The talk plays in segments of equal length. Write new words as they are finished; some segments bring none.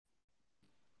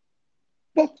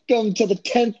Welcome to the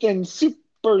 10th and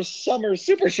Super Summer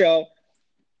Super Show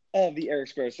of the Eric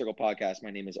Square Circle podcast. My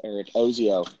name is Eric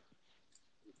Ozio.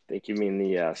 Think you mean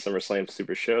the SummerSlam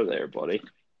Super Show there, buddy.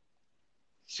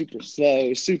 Super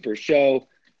slow, super show.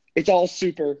 It's all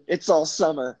super. It's all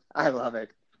summer. I love it.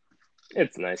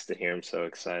 It's nice to hear him so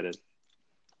excited.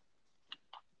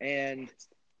 And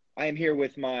I am here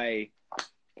with my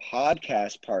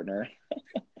podcast partner,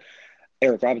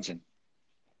 Eric Robinson.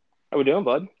 How we doing,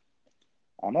 bud?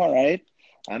 I'm all right.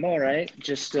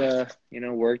 Just,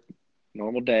 work,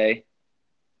 normal day.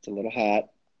 It's a little hot.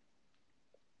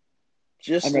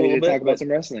 Just I'm a ready little to bit, talk about some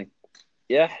wrestling.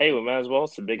 Yeah, hey, we might as well.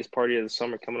 It's the biggest party of the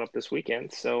summer coming up this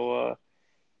weekend. So,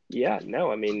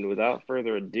 without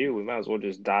further ado, we might as well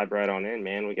just dive right on in,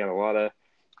 man. We got a lot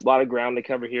of ground to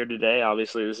cover here today.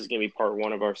 Obviously, this is going to be part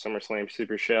one of our SummerSlam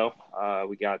Super Show.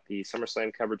 We got the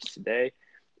SummerSlam coverage today,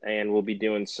 and we'll be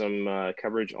doing some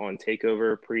coverage on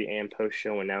TakeOver pre- and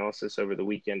post-show analysis over the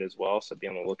weekend as well, so be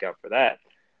on the lookout for that.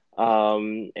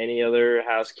 Any other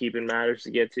housekeeping matters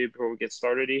to get to before we get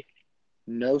started, E?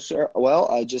 No, sir. Well,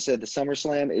 I just said the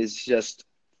SummerSlam is just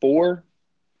 3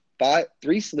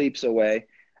 sleeps away.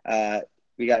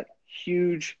 We got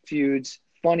huge feuds,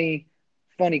 funny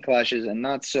clashes, and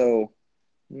not so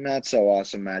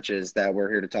awesome matches that we're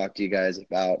here to talk to you guys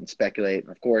about and speculate.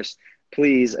 And of course,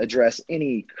 please address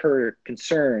any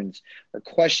concerns or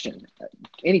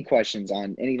any questions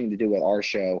on anything to do with our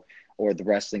show or the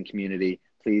wrestling community.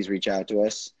 Please reach out to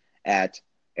us at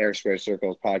Air Square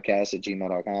Circles Podcast at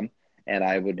gmail.com. And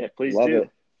I would love it.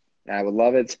 I would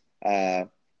love it. I'm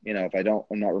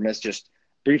not remiss just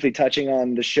briefly touching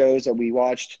on the shows that we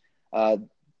watched,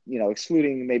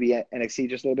 excluding maybe NXT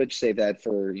just a little bit, just save that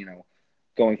for,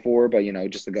 going forward. But,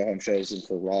 just the go-home shows and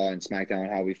for Raw and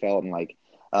SmackDown, how we felt and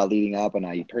leading up. And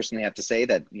I personally have to say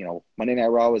that, Monday Night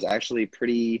Raw was actually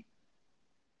pretty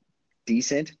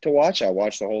decent to watch. I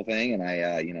watched the whole thing and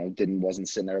I, wasn't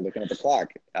sitting there looking at the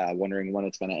clock, wondering when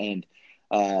it's going to end.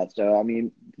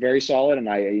 Very solid, and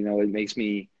it makes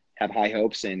me have high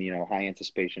hopes and, high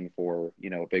anticipation for,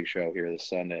 a big show here this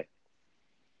Sunday.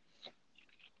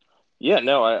 Yeah,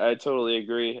 no, I totally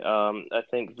agree. I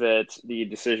think that the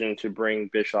decision to bring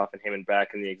Bischoff and Heyman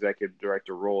back in the executive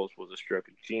director roles was a stroke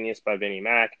of genius by Vinnie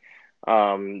Mac.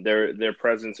 Their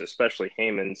presence, especially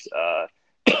Heyman's,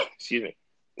 excuse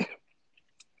me,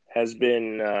 has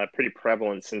been pretty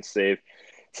prevalent since they've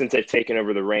taken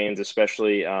over the reins,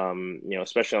 especially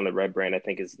especially on the red brand. I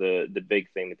think is the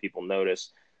big thing that people notice.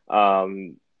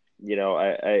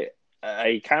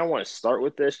 I kind of want to start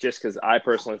with this just because I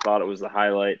personally thought it was the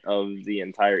highlight of the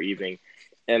entire evening,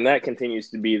 and that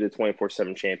continues to be the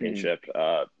 24/7 championship.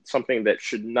 Something that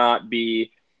should not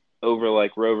be over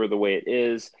like Rover the way it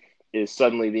is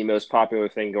suddenly the most popular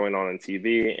thing going on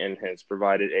TV and has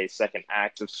provided a second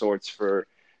act of sorts for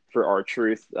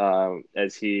R-Truth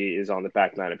as he is on the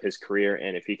back nine of his career.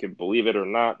 And if he could believe it or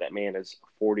not, that man is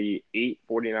 48,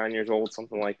 49 years old,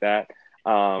 something like that.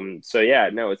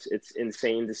 It's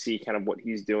insane to see kind of what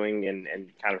he's doing and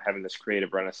kind of having this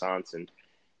creative renaissance, and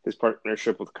his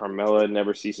partnership with Carmella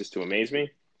never ceases to amaze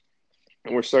me.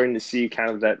 And we're starting to see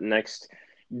kind of that next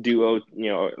duo,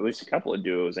 at least a couple of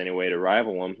duos anyway, to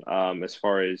rival him as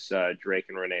far as Drake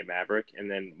and Renee Maverick, and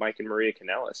then Mike and Maria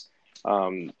Kanellis.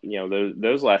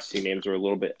 Those last two names are a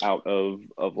little bit out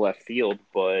of left field,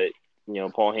 but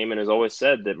Paul Heyman has always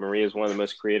said that Maria is one of the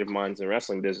most creative minds in the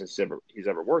wrestling business he's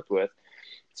ever worked with.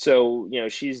 So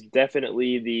she's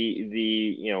definitely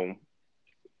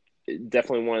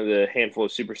definitely one of the handful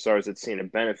of superstars that's seen a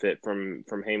benefit from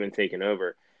Heyman taking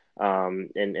over,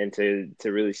 and to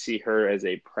really see her as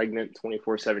a pregnant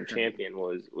 24/7 champion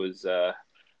was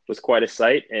quite a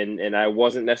sight, and I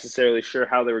wasn't necessarily sure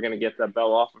how they were going to get that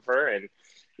belt off of her, and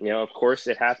of course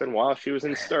it happened while she was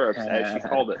in stirrups, as she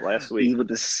called it last week. With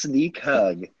a sneak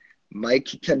hug, Mike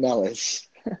Kanellis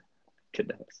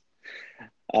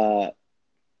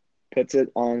puts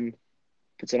it on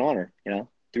her,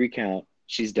 3 count,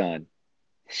 she's done,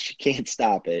 she can't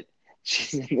stop it,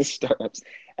 she's in the stirrups,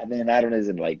 and then I don't know, is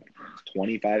it like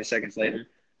 25 seconds later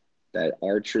that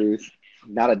R-Truth,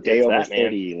 not a day over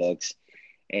 30 he looks.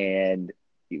 And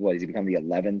what, has he become the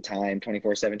 11-time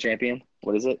 24/7 champion?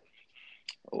 What is it?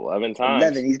 11 times.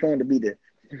 11. He's going to be the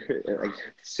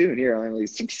soon here, only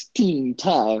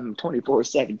 16-time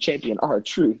 24/7 champion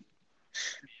R-Truth.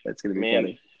 That's going to be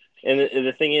funny. And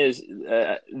the thing is,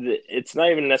 it's not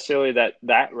even necessarily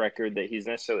that record that he's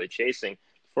necessarily chasing.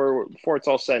 Before it's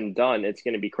all said and done, it's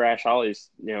going to be Crash Holly's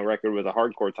record with a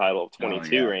hardcore title of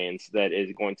 22 reigns that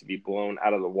is going to be blown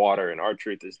out of the water, and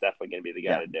R-Truth is definitely going to be the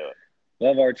guy to do it.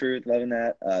 Love R-Truth, loving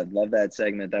that. Love that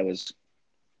segment. That was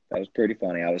That was pretty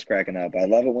funny. I was cracking up. I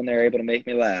love it when they're able to make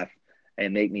me laugh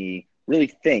and make me really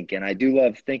think. And I do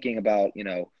love thinking about,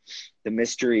 the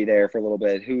mystery there for a little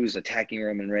bit, who's attacking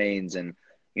Roman Reigns and,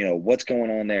 what's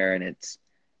going on there. And it's,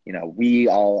 we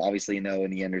all obviously know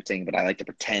in the end thing, but I like to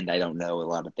pretend I don't know a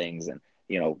lot of things. And,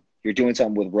 you're doing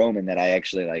something with Roman that I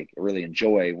actually like really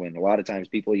enjoy when a lot of times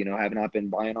people, have not been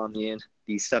buying on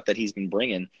the stuff that he's been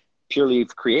bringing purely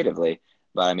creatively.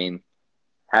 But I mean,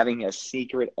 having a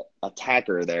secret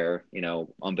attacker there,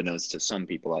 unbeknownst to some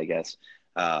people, I guess,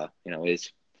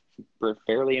 is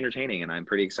fairly entertaining. And I'm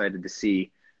pretty excited to see,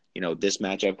 this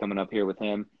matchup coming up here with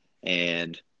him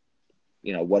and,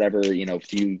 whatever,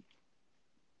 few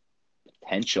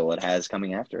potential it has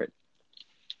coming after it.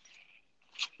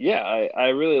 Yeah, I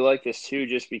really like this too,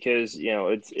 just because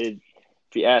if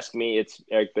you ask me, it's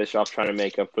Eric Bischoff trying to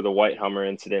make up for the White Hummer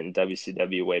incident in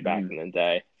WCW way back in the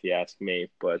day. If you ask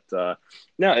me, but no,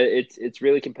 it's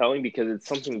really compelling because it's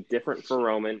something different for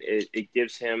Roman. It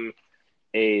gives him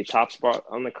a top spot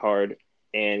on the card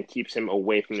and keeps him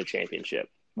away from the championship,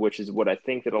 which is what I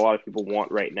think that a lot of people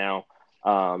want right now.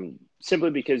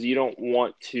 Simply because you don't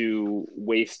want to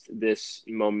waste this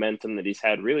momentum that he's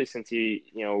had really since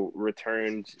he,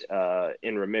 returned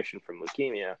in remission from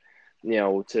leukemia,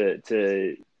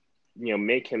 to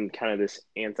make him kind of this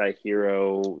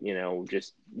anti-hero,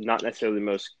 just not necessarily the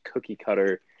most cookie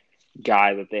cutter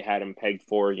guy that they had him pegged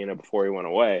for, before he went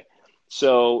away.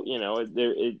 So,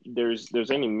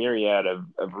 there's any myriad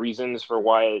of reasons for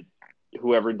why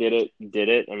whoever did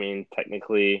it. I mean,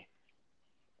 technically,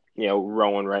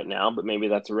 Rowan right now, but maybe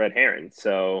that's a red herring.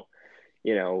 So,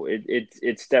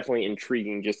 it's definitely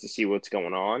intriguing just to see what's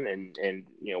going on and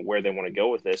where they want to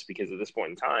go with this, because at this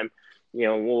point in time,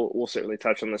 we'll certainly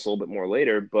touch on this a little bit more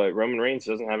later, but Roman Reigns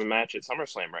doesn't have a match at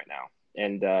SummerSlam right now.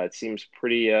 And it seems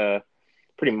pretty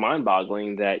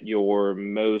mind-boggling that your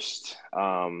most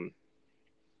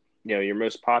your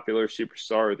most popular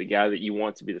superstar, or the guy that you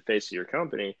want to be the face of your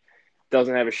company,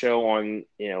 doesn't have a show on,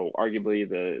 arguably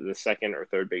the second or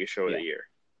third biggest show of the year.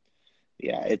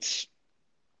 Yeah, it's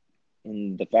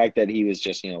and the fact that he was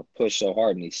just, pushed so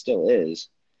hard, and he still is,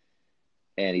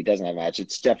 and he doesn't have a match,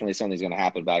 it's definitely something's going to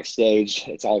happen backstage.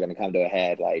 It's all going to come to a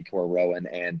head, like where Rowan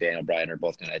and Daniel Bryan are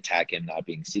both going to attack him, not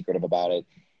being secretive about it.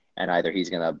 And either he's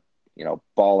going to,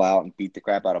 ball out and beat the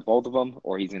crap out of both of them,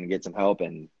 or he's going to get some help,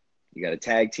 and you got a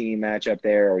tag team match up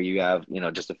there, or you have,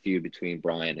 just a feud between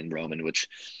Bryan and Roman, which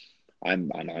I'm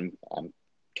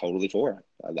totally for.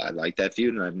 I like that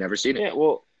feud, and I've never seen it. Yeah,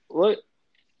 well, let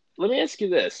me ask you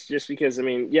this, just because, I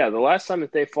mean, yeah, the last time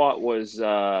that they fought was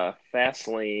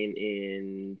Fastlane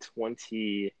in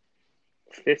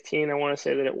 2015, I want to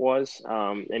say that it was.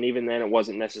 And even then, it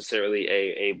wasn't necessarily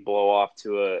a blow-off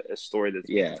to a story that's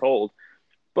being told.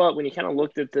 But when you kind of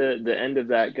looked at the end of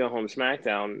that Go Home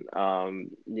SmackDown,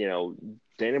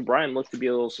 Daniel Bryan looked to be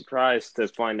a little surprised to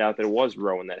find out that it was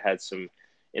Rowan that had some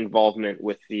involvement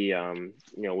with the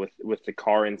with the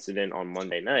car incident on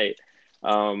Monday night.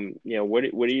 What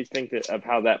do you think of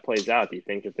how that plays out? Do you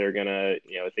think that they're gonna,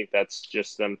 think that's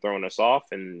just them throwing us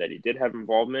off, and that he did have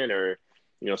involvement, or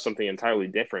something entirely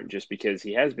different? Just because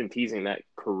he has been teasing that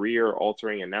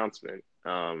career-altering announcement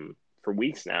for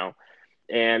weeks now,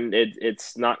 and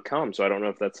it's not come. So I don't know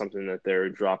if that's something that they're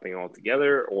dropping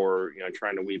altogether, or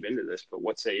trying to weave into this. But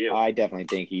what say you? I definitely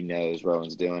think he knows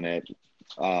Rowan's doing it.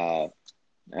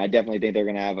 I definitely think they're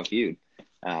going to have a feud.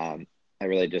 I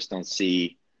really just don't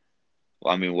see.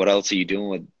 Well, I mean, what else are you doing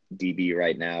with DB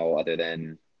right now other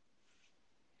than,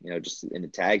 just in the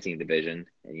tag team division?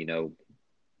 And,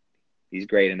 he's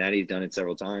great in that. He's done it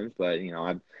several times. But,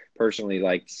 I personally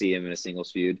like to see him in a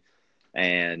singles feud.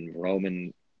 And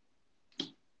Roman, I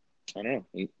don't know.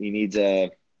 He needs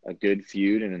a good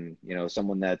feud and,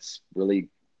 someone that's really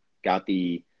got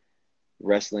the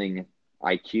wrestling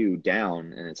IQ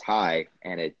down, and it's high,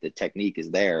 and the technique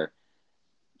is there.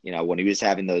 When he was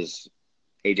having those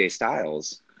AJ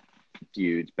Styles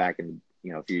feuds back in,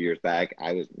 a few years back,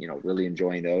 I was, really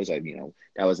enjoying those. That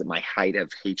was at my height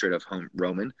of hatred of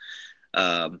Roman.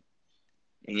 And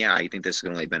yeah, I think this is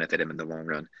going to only benefit him in the long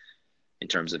run in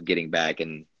terms of getting back.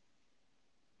 And,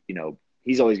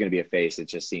 he's always going to be a face. It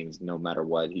just seems no matter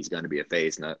what, he's going to be a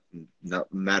face, no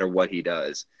matter what he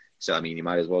does. So, I mean, you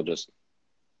might as well just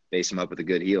face him up with a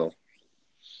good heel.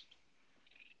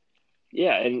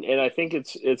 Yeah, and I think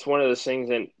it's one of those things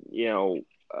that,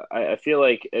 I feel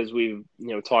like as we've,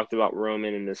 talked about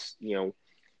Roman and this,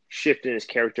 shift in his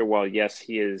character, while yes,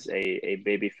 he is a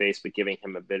baby face, but giving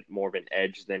him a bit more of an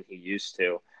edge than he used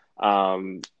to.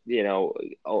 Along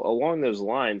those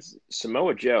lines,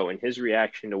 Samoa Joe and his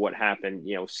reaction to what happened,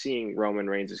 seeing Roman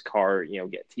Reigns' car,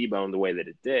 get T-boned the way that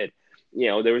it did,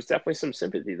 there was definitely some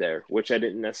sympathy there, which I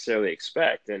didn't necessarily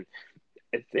expect. And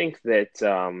I think that,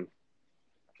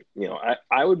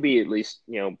 I would be at least,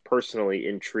 personally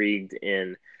intrigued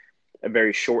in a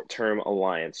very short term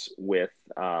alliance with,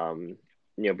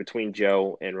 between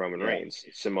Joe and Roman Yeah, Reigns,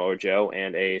 Samoa Joe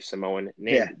and a Samoan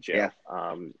yeah, named yeah.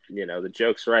 Joe. The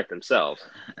jokes write themselves,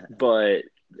 but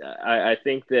I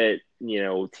think that,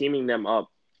 teaming them up,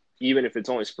 even if it's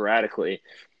only sporadically,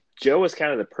 Joe is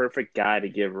kind of the perfect guy to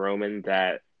give Roman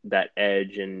that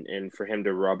edge and for him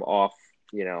to rub off,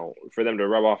 for them to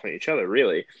rub off on each other,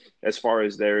 really, as far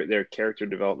as their character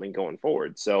development going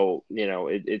forward. So,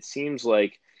 it seems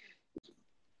like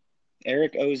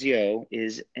Eric Ozio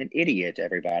is an idiot,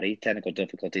 everybody. Technical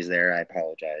difficulties there. I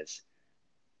apologize.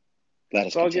 Let us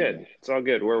it's all continue. good. It's all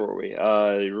good. Where were we?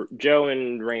 Joe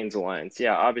and Reigns alliance.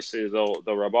 Yeah, obviously they'll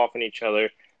rub off on each other.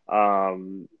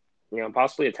 Um,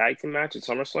 possibly a tag team match at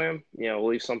SummerSlam. We'll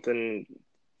leave something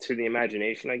to the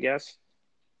imagination, I guess.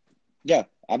 Yeah,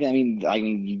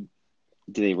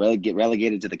 do they get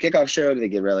relegated to the kickoff show? Do they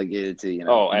get relegated to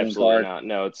Oh, the main absolutely card? not.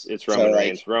 No, it's So Roman like,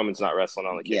 Reigns. Roman's not wrestling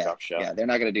on the yeah, kickoff show. yeah, they're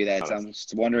not going to do that. So Honest. I'm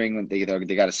just wondering when they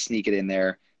got to sneak it in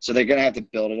there. So they're going to have to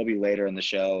build it. It'll be later in the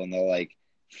show, and they'll like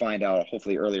find out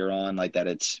hopefully earlier on like that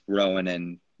it's Rowan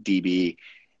and DB,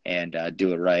 and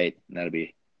do it right. And that'll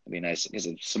be nice because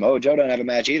Samoa Joe don't have a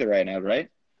match either right now, right?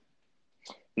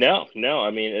 No, no.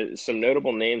 I mean, some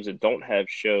notable names that don't have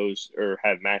shows or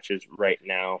have matches right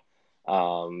now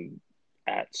um,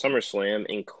 at SummerSlam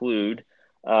include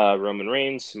Roman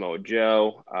Reigns, Samoa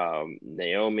Joe,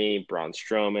 Naomi, Braun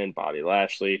Strowman, Bobby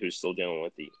Lashley, who's still dealing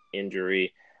with the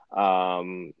injury,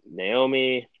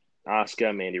 Naomi,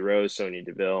 Asuka, Mandy Rose, Sonya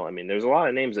Deville. I mean, there's a lot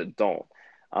of names that don't.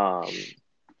 Um,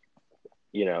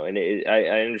 and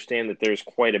I understand that there's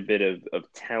quite a bit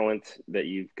of talent that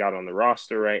you've got on the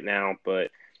roster right now, but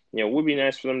it would be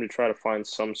nice for them to try to find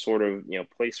some sort of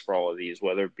place for all of these,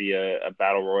 whether it be a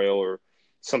battle royal or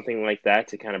something like that,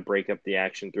 to kind of break up the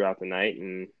action throughout the night,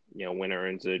 and winner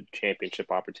earns a championship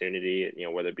opportunity.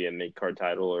 Whether it be a mid card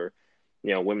title or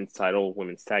women's title,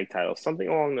 women's tag title, something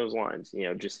along those lines.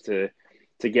 Just to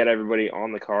get everybody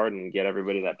on the card and get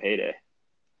everybody that payday.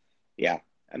 Yeah,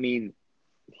 I mean,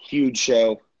 huge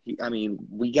show. I mean,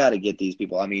 we got to get these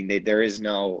people. I mean, there is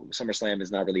no SummerSlam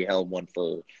is not really held one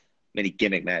for many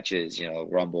gimmick matches,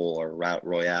 Rumble or Route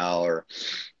Royale or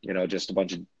just a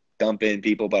bunch of dump in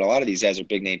people. But a lot of these guys are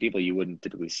big name people you wouldn't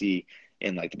typically see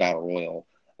in like the Battle Royal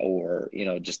or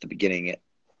just the beginning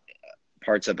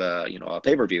parts of a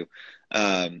pay per view.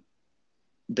 Um,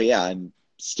 but yeah, I'm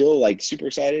still like super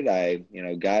excited. I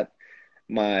got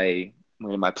my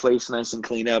place nice and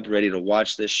clean up, ready to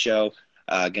watch this show.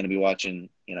 Going to be watching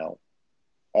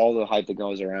all the hype that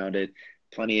goes around it.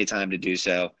 Plenty of time to do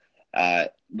so. Other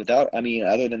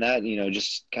than that,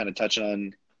 just kind of touching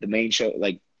on the main show.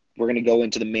 Like we're going to go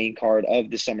into the main card of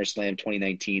the SummerSlam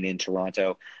 2019 in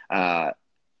Toronto. We're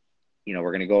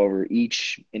going to go over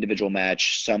each individual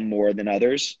match, some more than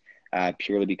others,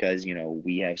 purely because,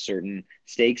 we have certain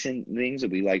stakes and things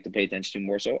that we like to pay attention to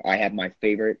more so. I have my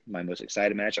favorite, my most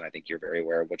excited match, and I think you're very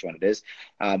aware of which one it is.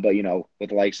 But, with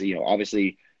the likes of,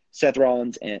 obviously Seth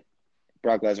Rollins and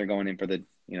Brock Lesnar going in for the,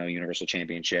 Universal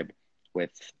Championship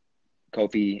with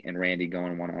Kofi and Randy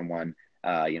going one-on-one,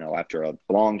 after a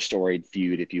long storied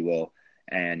feud, if you will.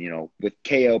 And, with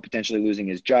KO potentially losing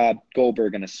his job,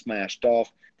 Goldberg going to smash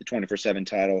Dolph, the 24/7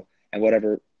 title, and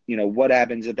whatever, what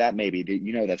happens at that, maybe,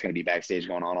 that's going to be backstage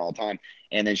going on all the time.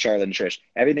 And then Charlotte and Trish.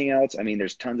 Everything else, I mean,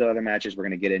 there's tons of other matches we're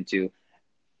going to get into.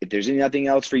 If there's nothing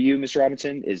else for you, Mr.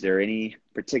 Robinson, is there any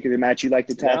particular match you'd like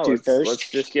to talk No, to let's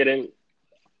first? just get in.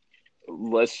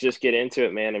 Let's just get into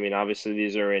it, man. I mean, obviously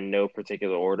these are in no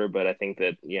particular order, but I think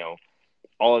that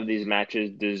all of these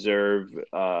matches deserve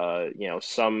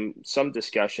some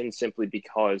discussion, simply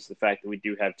because the fact that we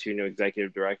do have two new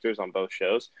executive directors on both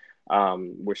shows.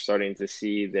 We're starting to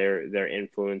see their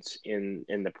influence in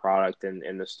the product and the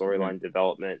Mm-hmm. storyline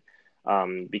development,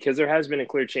 because there has been a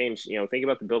clear change. Think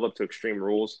about the build up to Extreme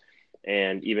Rules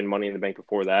and even Money in the Bank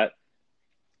before that,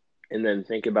 and then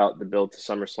think about the build to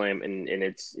SummerSlam, and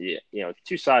it's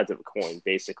two sides of a coin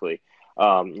basically.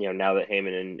 Now that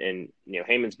Heyman and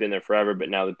Heyman's been there forever, but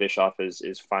now that Bischoff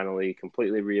is finally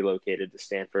completely relocated to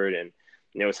Stanford, and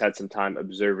has had some time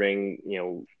observing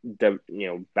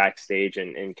backstage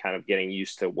and kind of getting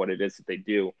used to what it is that they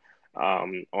do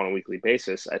on a weekly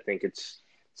basis. I think it's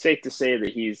safe to say that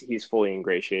he's fully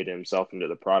ingratiated himself into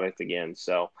the product again.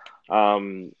 So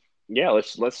yeah,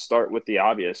 let's start with the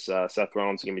obvious. Seth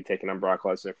Rollins is going to be taking on Brock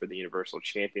Lesnar for the Universal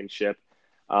Championship.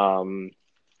 Um,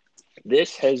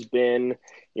 this has been,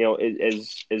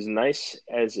 as nice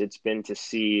as it's been to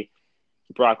see,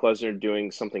 Brock Lesnar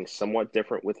doing something somewhat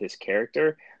different with his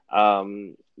character.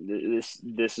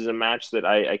 This is a match that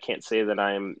I can't say that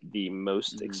I am the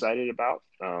most Mhm. excited about.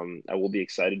 I will be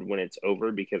excited when it's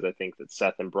over because I think that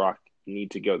Seth and Brock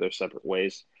need to go their separate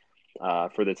ways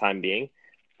for the time being.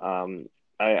 Um,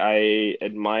 I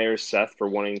admire Seth for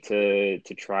wanting to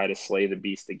try to slay the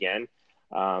beast again.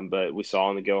 But we saw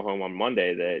on the go home on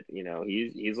Monday that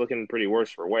he's looking pretty worse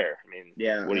for wear. I mean,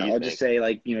 Yeah, what do you I'll just think? say,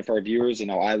 like, for our viewers,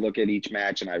 I look at each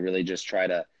match and I really just try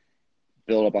to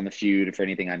build up on the feud for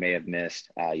anything I may have missed.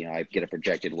 I get a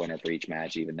projected winner for each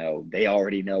match, even though they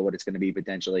already know what it's going to be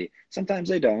potentially. Sometimes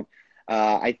they don't.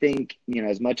 I think,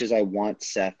 as much as I want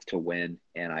Seth to win,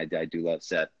 and I do love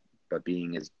Seth, but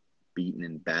being as beaten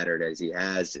and battered as he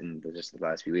has in just the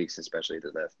last few weeks, especially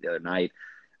the other night,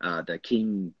 the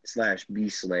King slash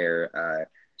Beast Slayer,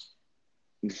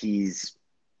 he's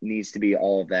needs to be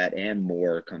all of that and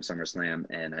more come SummerSlam,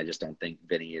 and I just don't think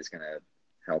Vinny is going to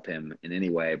help him in any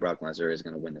way. Brock Lesnar is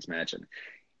going to win this match and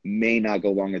may not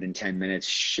go longer than 10 minutes,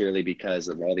 surely because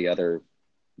of all the other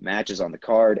matches on the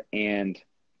card. And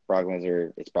Brock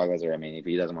Lesnar, it's Brock Lesnar. I mean, if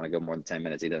he doesn't want to go more than 10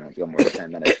 minutes, he doesn't have to go more than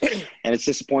 10 minutes. And it's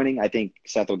disappointing. I think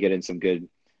Seth will get in some good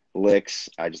licks.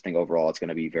 I just think overall it's going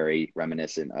to be very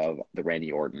reminiscent of the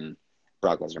Randy Orton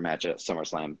Brock Lesnar match at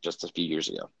SummerSlam just a few years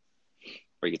ago,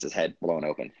 where he gets his head blown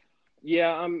open.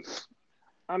 Yeah,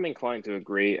 I'm inclined to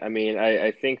agree. I mean,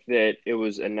 I think that it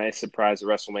was a nice surprise at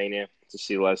WrestleMania to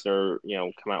see Lesnar,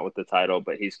 come out with the title,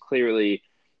 but he's clearly,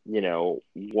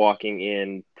 walking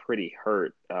in pretty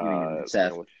hurt, You mean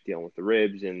Seth? with dealing with the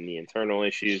ribs and the internal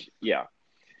issues. Yeah.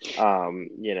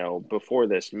 Before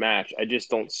this match, I just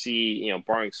don't see,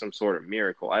 barring some sort of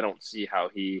miracle, I don't see how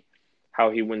he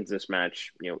wins this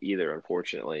match, either,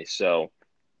 unfortunately. So,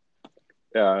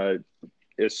 uh,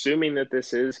 assuming that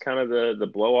this is kind of the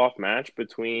blow off match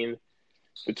between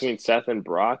Seth and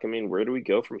Brock, I mean, where do we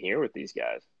go from here with these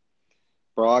guys?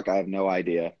 Brock, I have no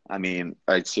idea. I mean,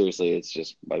 seriously, it's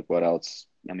just like, what else?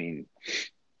 I mean,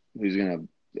 who's gonna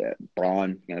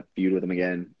Braun gonna feud with him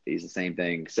again? He's the same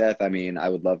thing. Seth, I mean, I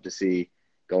would love to see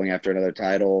going after another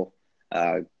title,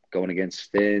 going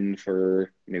against Finn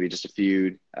for maybe just a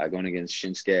feud, going against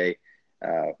Shinsuke,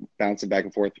 bouncing back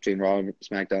and forth between Raw and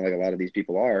SmackDown like a lot of these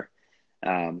people are.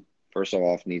 First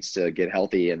off, needs to get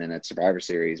healthy, and then at Survivor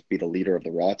Series, be the leader of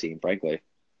the Raw team. Frankly,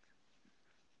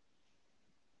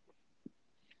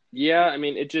 Yeah, I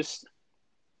mean, it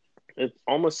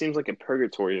almost seems like a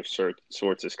purgatory of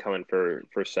sorts is coming for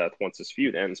Seth once this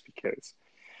feud ends because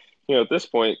at this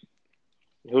point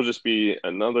he'll just be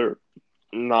another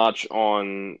notch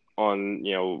on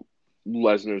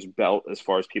Lesnar's belt as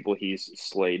far as people he's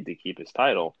slayed to keep his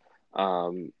title.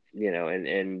 And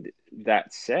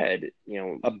that said, a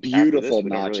after this beautiful we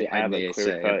don't notch, really I have a may clear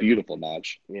say, a cut, beautiful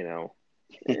notch. you know.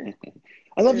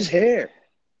 I love his hair.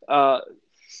 Uh,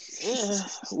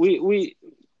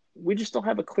 we just don't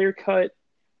have a clear cut,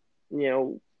 you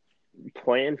know,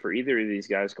 plan for either of these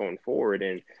guys going forward.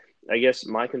 And I guess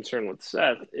my concern with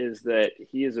Seth is that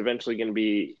he is eventually going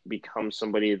to become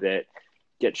somebody that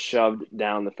gets shoved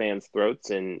down the fans'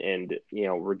 throats and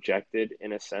rejected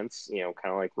in a sense, kind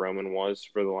of like Roman was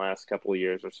for the last couple of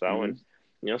years or so.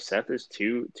 Mm-hmm. And Seth is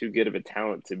too good of a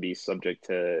talent to be subject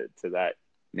to that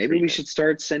Maybe we treatment. should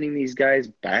start sending these guys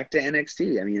back to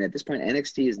NXT. I mean, at this point,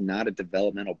 NXT is not a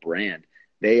developmental brand.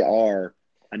 They are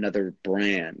another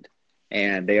brand,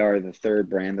 and they are the third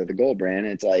brand or the gold brand.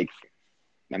 It's like,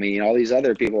 I mean, all these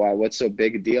other people, what's so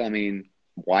big a deal? I mean,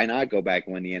 why not go back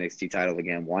and win the NXT title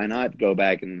again? Why not go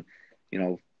back and, you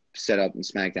know, set up in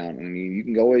SmackDown? I mean, you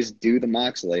can always do the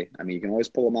Moxley. I mean, you can always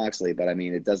pull a Moxley, but I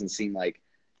mean, it doesn't seem like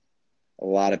a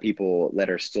lot of people that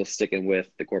are still sticking with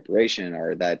the corporation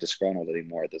are that disgruntled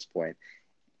anymore at this point.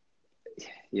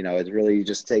 It really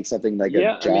just takes something like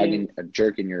Yeah, I mean, a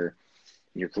jerk in your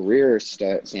career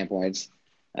standpoints.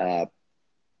 Uh,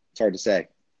 it's hard to say.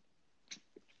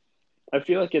 I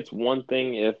feel like it's one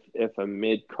thing if a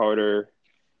mid Carter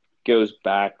goes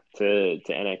back to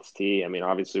NXT. I mean,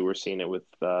 obviously we're seeing it with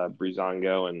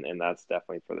Breezango, and that's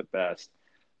definitely for the best.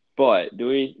 But do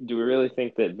we really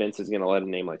think that Vince is going to let a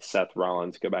name like Seth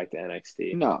Rollins go back to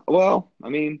NXT? No, well, I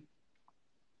mean,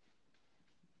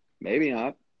 maybe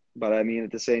not. But I mean,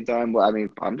 at the same time, well, I mean,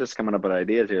 I'm just coming up with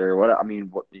ideas here. What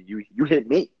you hit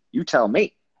me? You tell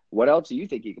me. What else do you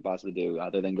think he could possibly do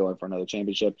other than going for another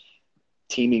championship,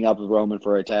 teaming up with Roman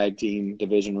for a tag team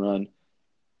division run,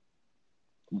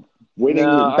 No, winning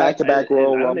I back-to-back and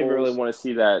Royal I don't even really Rumbles? want to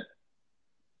see that.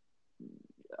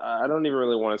 I don't even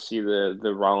really want to see the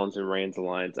Rollins and Reigns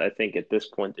alliance. I think at this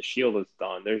point the Shield is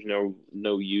done. There's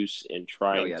no use in Oh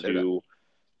trying yeah, they're done. to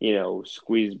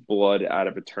squeeze blood out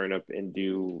of a turnip and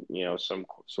do, some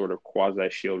sort of quasi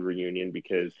Shield reunion,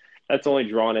 because that's only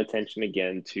drawing attention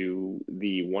again to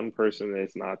the one person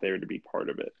that's not there to be part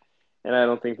of it. And I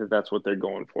don't think that that's what they're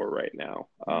going for right now.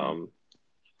 I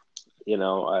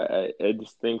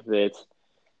just think that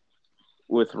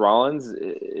with Rollins,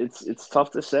 it's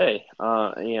tough to say.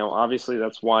 Obviously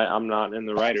that's why I'm not in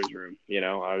the writers' room.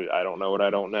 I don't know what I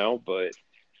don't know, but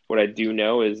what I do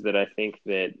know is that I think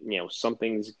that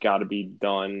something's got to be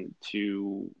done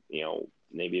to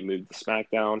maybe move the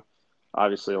SmackDown.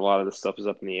 Obviously, a lot of the stuff is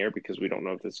up in the air because we don't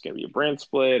know if this is going to be a brand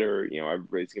split, or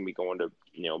everybody's going to be going to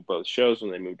both shows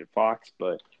when they move to Fox.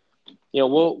 But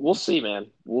we'll see, man.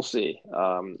 We'll see.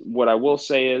 What I will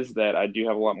say is that I do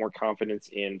have a lot more confidence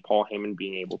in Paul Heyman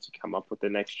being able to come up with the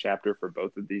next chapter for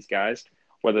both of these guys,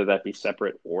 whether that be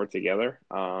separate or together.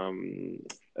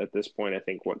 At this point, I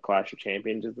think Clash of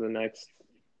Champions is the next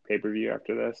pay-per-view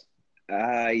after this.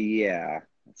 Yeah,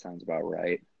 that sounds about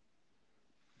right.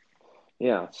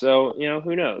 Yeah, so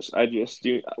who knows?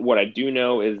 What I do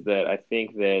know is that I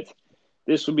think that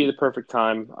this would be the perfect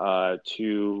time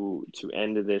to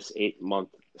end this 8-month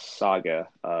saga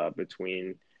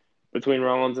between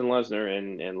Rollins and Lesnar,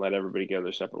 and let everybody go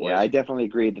their separate Yeah, ways. I definitely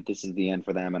agree that this is the end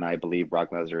for them, and I believe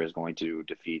Brock Lesnar is going to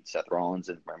defeat Seth Rollins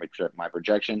in my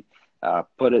projection.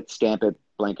 Put it, stamp it,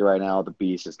 blanket right now. The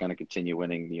Beast is going to continue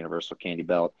winning the Universal Candy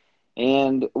Belt,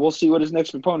 and we'll see what his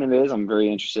next opponent is. I'm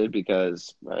very interested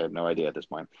because I have no idea at this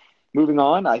point. Moving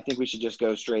on, I think we should just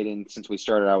go straight in, since we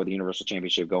started out with the Universal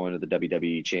Championship, going to the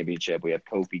WWE Championship. We have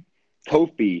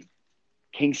Kofi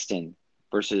Kingston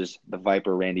versus the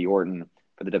Viper Randy Orton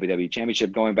for the WWE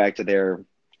Championship, going back to their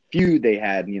feud they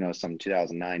had, some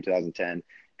 2009, 2010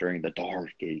 during the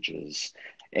Dark Ages,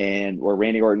 and where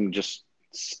Randy Orton just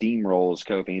steamrolls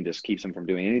Kofi and just keeps him from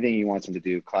doing anything he wants him to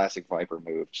do. Classic Viper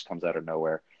move, just comes out of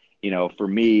nowhere. For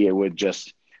me, I would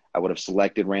have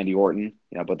selected Randy Orton,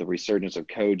 but the resurgence of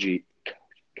Koji,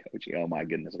 oh my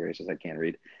goodness gracious, I can't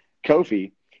read,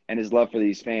 Kofi, and his love for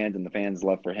these fans and the fans'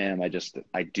 love for him,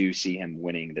 I do see him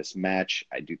winning this match.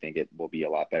 I do think it will be a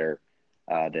lot better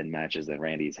than matches that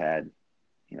Randy's had,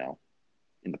 in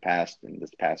the past, in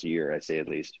this past year, I say at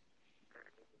least.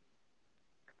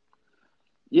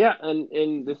 Yeah,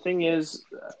 and the thing is,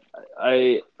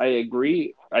 I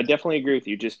agree. I definitely agree with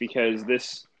you. Just because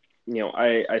this,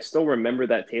 I still remember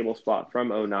that table spot from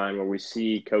 '09 where we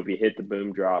see Kofi hit the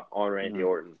boom drop on Randy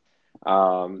Orton.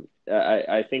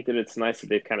 I think that it's nice that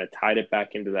they've kind of tied it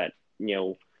back into that,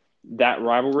 that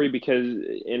rivalry, because,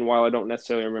 and while I don't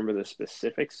necessarily remember the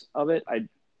specifics of it, I,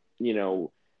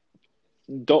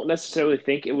 don't necessarily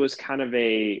think it was kind of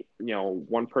a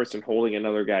one person holding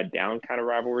another guy down kind of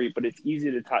rivalry, but it's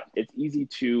easy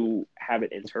to have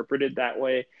it interpreted that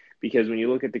way, because when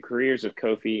you look at the careers of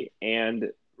Kofi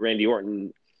and Randy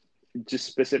Orton, just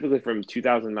specifically from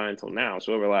 2009 till now,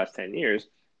 so over the last 10 years,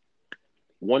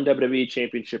 one WWE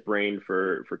Championship reign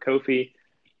for Kofi.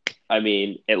 I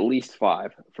mean, at least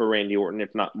 5 for Randy Orton,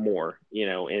 if not more,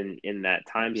 in that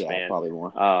time span. Yeah, probably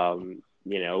more.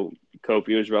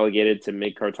 Kofi was relegated to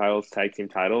mid-card titles, tag team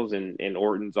titles, and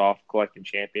Orton's off collecting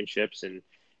championships and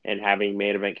having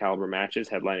main event caliber matches,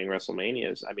 headlining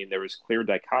WrestleManias. I mean, there was clear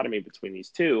dichotomy between these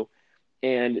two.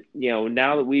 And,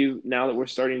 now that we're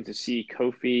starting to see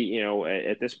Kofi,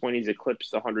 at this point, he's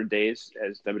eclipsed 100 days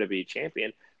as WWE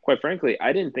champion. Quite frankly,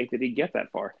 I didn't think that he'd get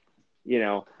that far.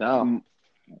 No.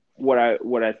 What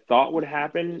I thought would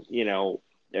happen,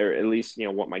 or at least,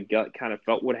 what my gut kind of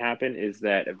felt would happen, is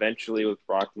that eventually with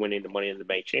Brock winning the Money in the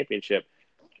Bank championship,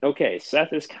 okay,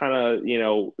 Seth is kind of,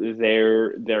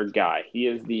 their guy. He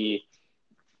is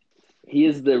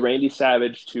the Randy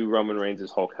Savage to Roman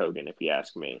Reigns' Hulk Hogan, if you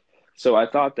ask me. So I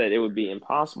thought that it would be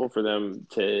impossible for them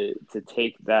to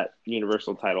take that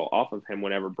Universal title off of him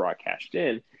whenever Brock cashed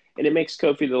in. And it makes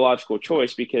Kofi the logical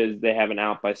choice, because they have an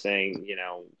out by saying,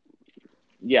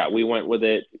 yeah, we went with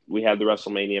it. We had the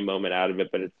WrestleMania moment out of it,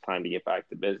 but it's time to get back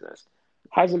to business.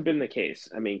 Hasn't been the case.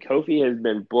 I mean, Kofi has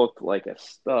been booked like a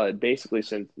stud basically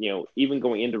since, even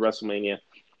going into WrestleMania,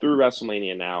 through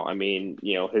WrestleMania now. I mean,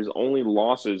 his only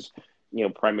losses,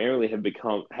 primarily have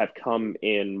come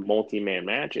in multi-man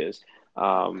matches.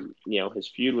 His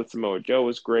feud with Samoa Joe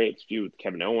was great. His feud with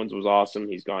Kevin Owens was awesome.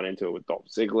 He's gone into it with Dolph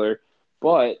Ziggler.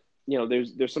 But,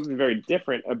 there's something very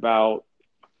different about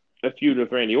a feud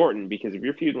with Randy Orton, because if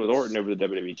you're feuding with Orton over the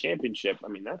WWE Championship, I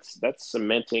mean, that's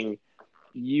cementing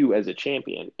you as a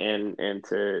champion. And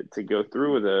to go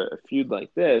through with a feud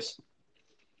like this,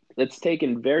 it's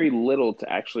taken very little to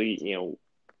actually,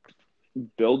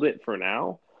 build it for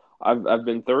now. I've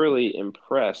been thoroughly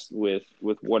impressed with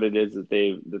what it is that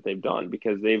they've done,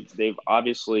 because they've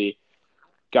obviously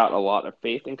got a lot of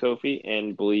faith in Kofi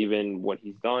and believe in what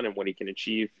he's done and what he can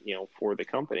achieve, for the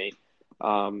company.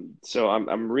 So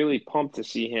I'm really pumped to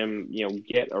see him,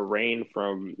 get a reign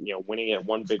from, winning at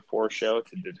one Big Four show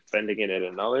to defending it at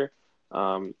another.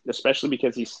 Especially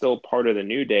because he's still part of the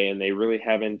New Day, and they really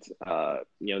haven't,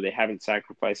 they haven't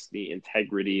sacrificed the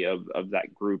integrity of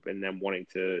that group and them wanting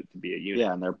to be a unit.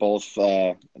 Yeah, and they're both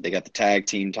they got the tag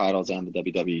team titles and the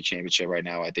WWE Championship right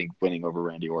now. I think winning over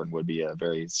Randy Orton would be a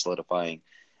very solidifying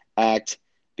act.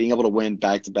 Being able to win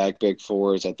back-to-back Big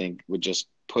Fours, I think, would just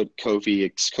put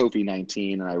it's Kofi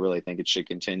 19, and I really think it should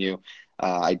continue.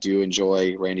 I do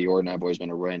enjoy Randy Orton. I've always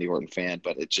been a Randy Orton fan,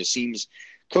 but it just seems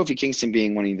Kofi Kingston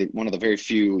being one of the very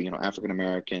few,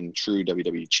 African-American true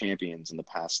WWE champions in the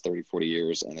past 30, 40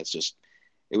 years, and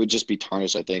it would just be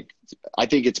tarnished, I think. I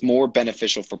think it's more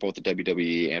beneficial for both the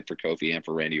WWE and for Kofi and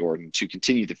for Randy Orton to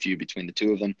continue the feud between the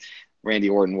two of them. Randy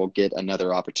Orton will get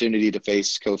another opportunity to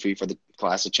face Kofi for the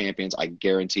Clash of Champions. I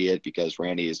guarantee it, because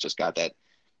Randy has just got that.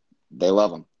 They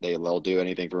love him. They'll do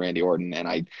anything for Randy Orton, and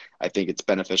I think it's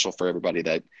beneficial for everybody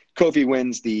that Kofi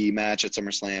wins the match at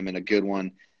SummerSlam, and a good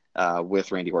one,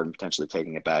 with Randy Orton potentially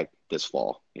taking it back this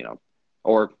fall,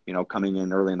 or coming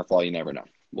in early in the fall. You never know.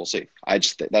 We'll see.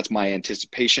 That's my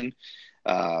anticipation,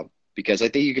 because I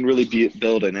think you can really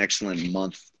build an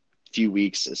excellent few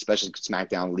weeks, especially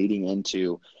SmackDown leading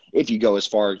into, if you go as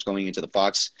far as going into the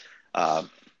Fox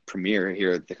premiere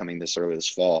here coming this early this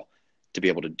fall, to be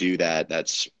able to do that.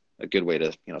 That's a good way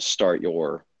to start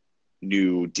your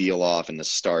new deal off, and to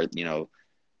start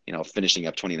finishing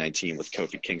up 2019 with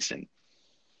Kofi Kingston.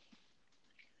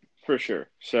 For sure.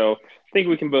 So I think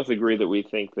we can both agree that we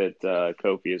think that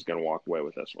Kofi is going to walk away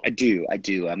with this one. I do.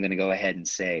 I'm going to go ahead and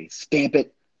say, stamp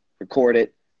it, record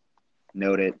it,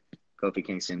 note it. Kofi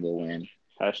Kingston will win.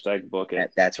 Hashtag book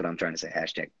it. That's what I'm trying to say.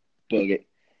 Hashtag book it.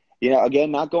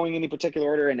 Again, not going in any particular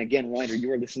order. And again, reminder,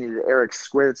 you are listening to Eric's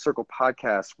Squared Circle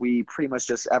podcast. We pretty much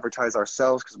just advertise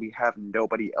ourselves because we have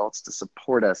nobody else to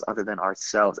support us other than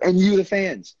ourselves. And you, the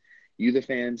fans.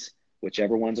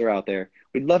 Whichever ones are out there.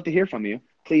 We'd love to hear from you.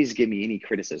 Please give me any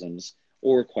criticisms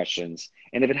or questions.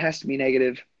 And if it has to be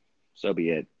negative, so be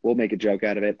it. We'll make a joke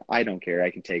out of it. I don't care. I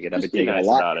can take it. I've been taking a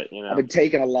lot about it. I've been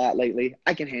taking a lot lately.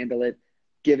 I can handle it.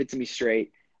 Give it to me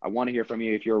straight. I want to hear from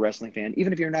you if you're a wrestling fan,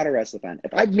 even if you're not a wrestling fan.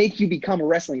 If I make you become a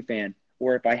wrestling fan,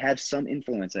 or if I have some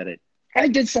influence at it, I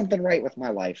did something right with my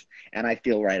life, and I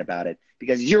feel right about it,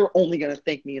 because you're only going to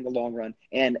thank me in the long run.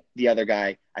 And the other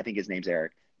guy, I think his name's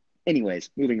Eric. Anyways,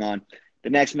 moving on. The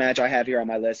next match I have here on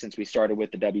my list, since we started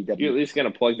with the WWE. You're at least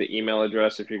going to plug the email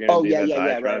address if you're going to do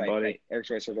that. Right. Eric's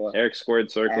Squared Circle. Eric's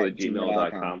Squared Circle at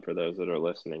gmail.com for those that are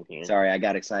listening here. Sorry, I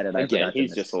got excited. Again,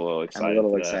 he's just a little excited. I'm a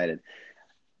little excited.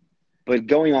 But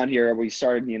going on here, we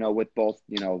started, with both,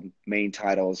 main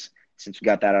titles. Since we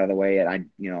got that out of the way, and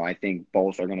I think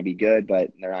both are going to be good,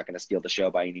 but they're not going to steal the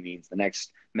show by any means. The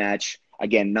next match,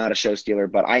 again, not a show stealer,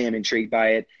 but I am intrigued by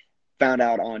it. Found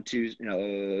out on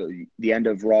Tuesday, the end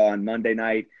of Raw on Monday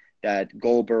night, that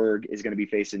Goldberg is going to be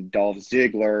facing Dolph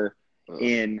Ziggler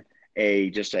in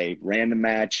a random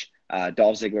match.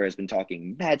 Dolph Ziggler has been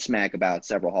talking mad smack about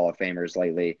several Hall of Famers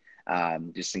lately,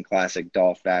 just in classic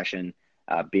Dolph fashion,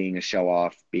 being a show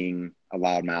off, being a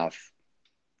loudmouth,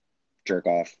 jerk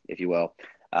off, if you will.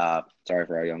 Sorry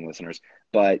for our young listeners.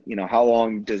 But, how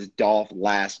long does Dolph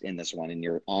last in this one, in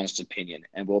your honest opinion?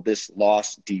 And will this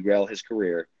loss derail his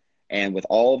career? And with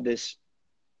all of this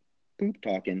poop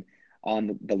talking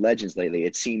on the legends lately,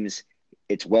 it seems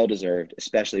it's well-deserved,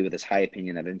 especially with his high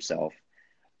opinion of himself.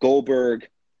 Goldberg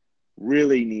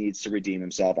really needs to redeem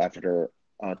himself after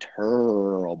a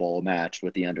terrible match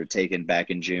with The Undertaker back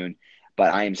in June.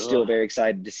 But I am still very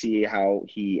excited to see how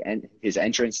his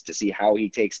entrance, to see how he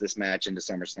takes this match into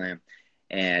SummerSlam,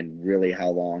 and really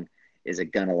how long is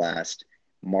it going to last.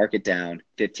 Mark it down,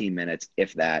 15 minutes,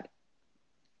 if that.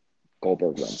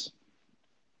 Goldberg wins.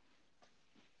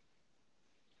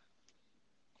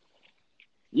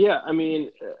 Yeah, I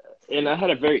mean, and I had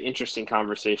a very interesting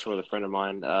conversation with a friend of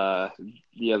mine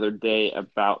the other day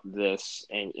about this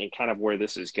and kind of where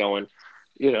this is going.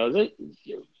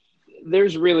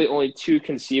 There's really only two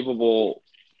conceivable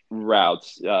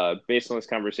routes based on this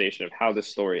conversation of how this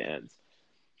story ends.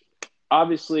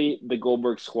 Obviously, the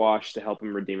Goldberg squash to help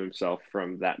him redeem himself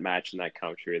from that match in that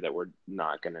country that we're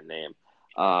not going to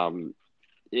name.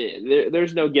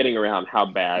 There's no getting around how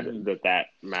bad that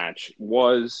match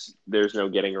was. There's no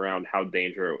getting around how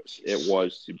dangerous it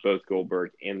was to both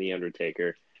Goldberg and The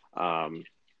Undertaker.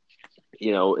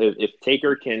 If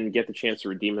Taker can get the chance to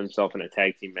redeem himself in a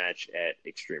tag team match at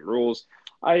Extreme Rules,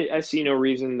 I see no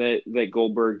reason that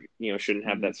Goldberg, shouldn't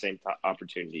have that same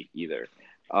opportunity either.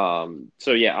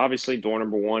 So yeah, obviously door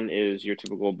number one is your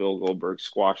typical Bill Goldberg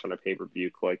squash on a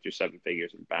pay-per-view, collect your 7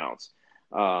 figures and bounce.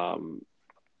 Um,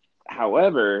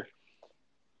 However,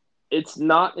 it's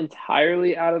not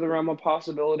entirely out of the realm of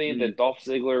possibility Mm, that Dolph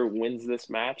Ziggler wins this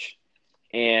match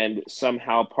and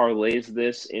somehow parlays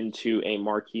this into a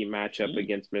marquee matchup mm,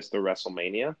 against Mr.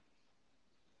 WrestleMania,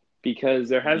 because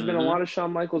there has been a mm-hmm. lot of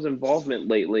Shawn Michaels involvement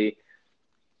lately,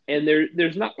 and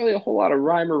there's not really a whole lot of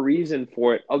rhyme or reason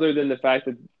for it other than the fact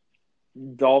that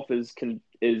Dolph is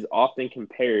often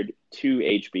compared to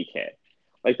HBK.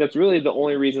 Like that's really the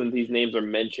only reason these names are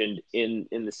mentioned in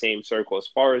the same circle, as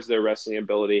far as their wrestling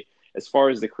ability, as far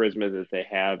as the charisma that they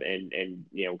have, and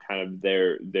kind of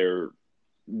their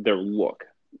look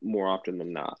more often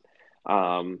than not.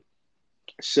 Um,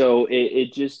 so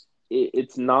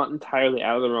it's not entirely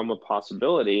out of the realm of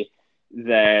possibility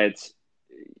that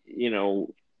you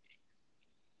know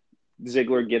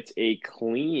Ziggler gets a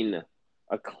clean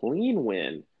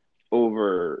win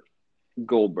over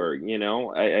Goldberg.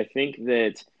 I think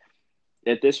that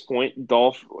at this point,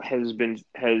 Dolph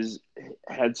has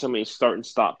had so many start and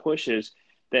stop pushes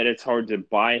that it's hard to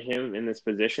buy him in this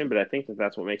position. But I think that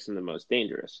that's what makes him the most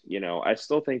dangerous. I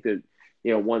still think that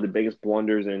one of the biggest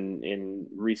blunders in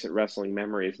recent wrestling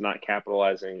memory is not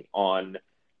capitalizing on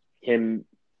him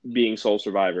being sole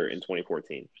survivor in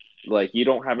 2014. Like you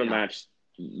don't have a Yeah. match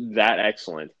that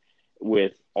excellent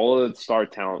with all of the star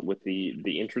talent, with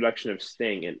the introduction of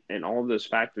Sting and all of those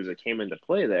factors that came into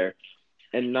play there,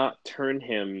 and not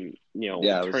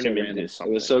Yeah, it was turn so him into random. It was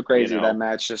something, so crazy. That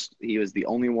match just he was the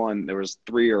only one. There was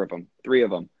three of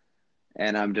them.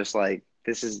 And I'm just like,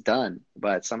 this is done.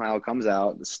 But somehow it comes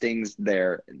out, the Sting's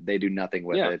there. They do nothing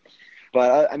with Yeah. it.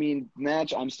 But I mean,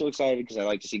 match, I'm still excited because I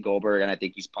like to see Goldberg and I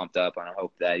think he's pumped up and I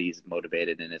hope that he's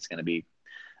motivated and it's going to be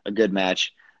a good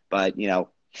match. But,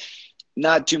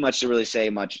 not too much to really say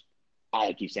much.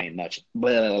 I keep saying much.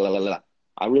 Blah, blah, blah, blah.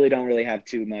 I really don't really have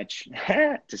too much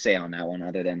to say on that one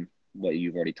other than what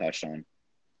you've already touched on.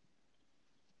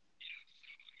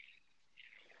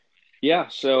 Yeah,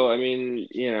 so I mean,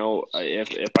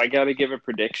 if I got to give a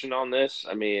prediction on this,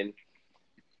 I mean,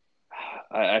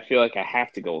 I feel like I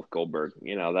have to go with Goldberg.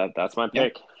 That's my Yeah.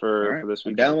 pick All for right. this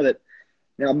I'm down weekend. with it.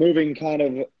 Now, moving kind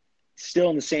of still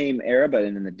in the same era, but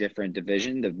in a different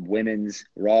division, the women's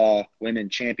Raw Women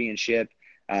Championship,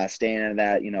 staying in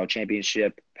that,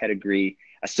 championship pedigree,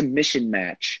 a submission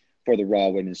match for the Raw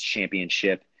Women's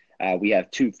Championship. We have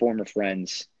two former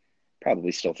friends,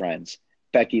 probably still friends,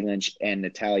 Becky Lynch and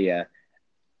Natalia.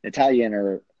 Natalia in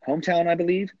her hometown, I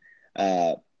believe,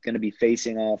 going to be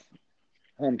facing off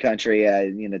home country.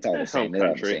 It's all the Home same. They're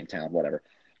all in the country. same town, whatever.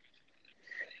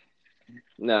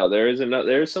 No,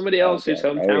 there's somebody else whose Okay.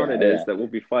 Oh, hometown yeah. it Oh, is yeah. that will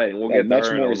be fighting. We'll get to Much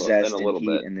her more in a zest and little heat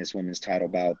bit. in this women's title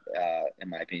bout, in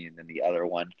my opinion, than the other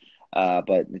one.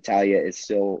 But Natalia is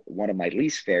still one of my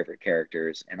least favorite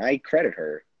characters, and I credit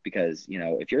her because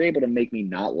if you're able to make me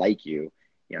not like you,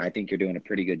 I think you're doing a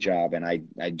pretty good job, and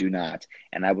I do not,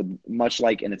 and I would much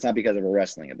like, and it's not because of her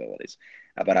wrestling abilities,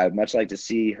 but I would much like to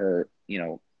see her,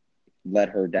 let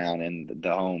her down in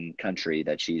the home country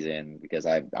that she's in because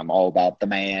I'm all about the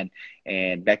man.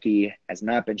 And Becky has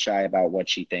not been shy about what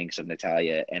she thinks of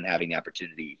Natalia and having the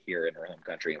opportunity here in her home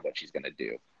country and what she's going to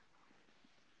do.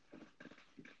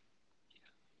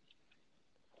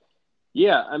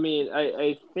 Yeah, I mean,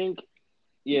 I think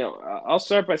I'll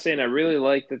start by saying I really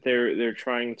like that they're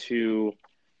trying to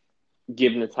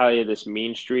give Natalia this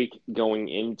mean streak going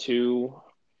into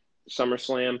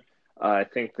SummerSlam. I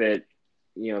think that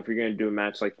if you're going to do a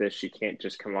match like this, she can't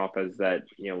just come off as that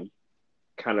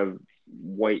kind of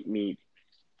white meat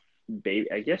baby.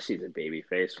 I guess she's a baby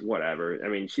face, whatever. I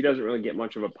mean, she doesn't really get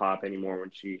much of a pop anymore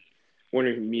when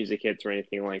her music hits or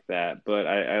anything like that. But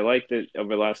I like that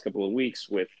over the last couple of weeks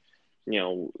with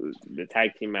the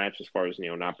tag team match, as far as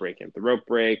not breaking the rope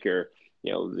break, or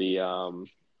the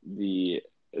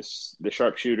the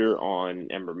sharpshooter on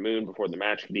Ember Moon before the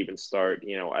match could even start.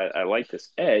 I like this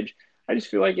edge. I just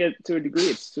feel like to a degree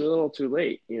it's too little too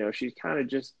late. She's kind of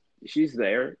just she's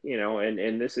there,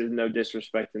 and this is no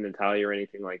disrespect to Natalia or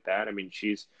anything like that. I mean,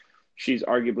 she's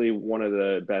arguably one of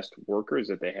the best workers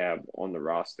that they have on the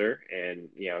roster, and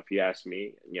if you ask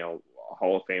me,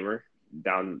 Hall of Famer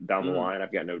down the Mm, line.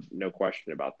 I've got no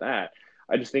question about that.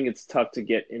 I just think it's tough to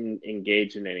get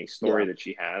engaged in any yeah. story that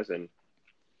she has, and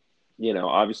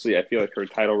obviously, I feel like her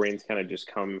title reigns kind of just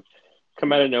come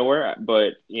out of nowhere.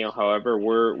 But however,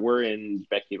 we're in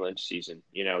Becky Lynch season.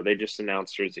 They just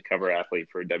announced her as a cover athlete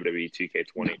for WWE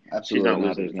 2K20. She's Absolutely not not.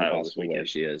 losing the There's no title this possible way weekend.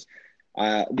 she is.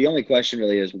 The only question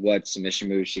really is what submission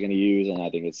move she's going to use, and I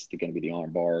think it's going to be the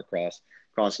armbar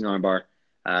crossing armbar.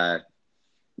 Uh,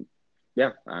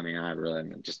 Yeah, I mean,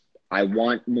 I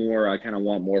want more. I kind of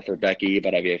want more for Becky,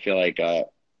 but I feel like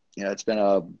it's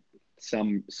been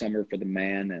some summer for the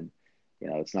man, and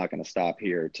it's not going to stop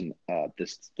here to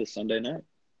this Sunday night.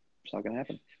 It's not going to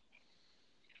happen.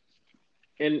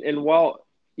 And while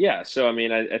yeah, so I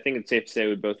mean, I think it's safe to say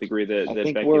we both agree I that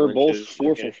think Becky we're Lynch both is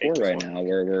four going for to four take this right one. now,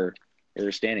 where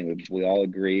we're standing. We all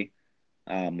agree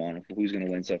on who's going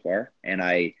to win so far, and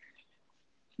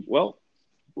Well,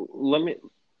 let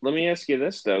me ask you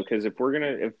this though, because if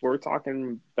we're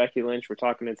talking Becky Lynch, we're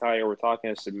talking Natalia, we're talking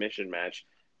a submission match.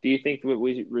 Do you think that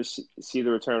we see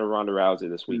the return of Ronda Rousey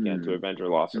this weekend to hmm, avenge her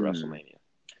loss at hmm, WrestleMania?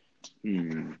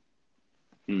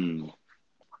 hmm,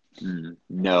 hmm,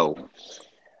 no.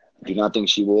 Do not think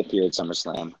she will appear at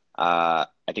SummerSlam. I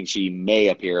think she may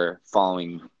appear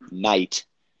following night,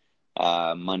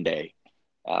 Monday,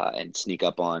 and sneak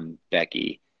up on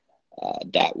Becky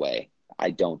that way.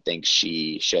 I don't think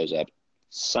she shows up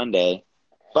Sunday,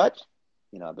 but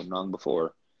I've been wrong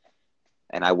before,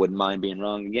 and I wouldn't mind being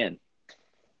wrong again.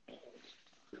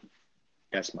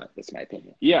 That's my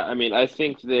opinion. Yeah, I mean, I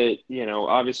think that,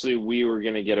 obviously we were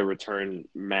going to get a return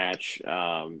match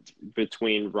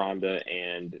between Ronda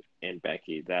and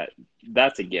Becky.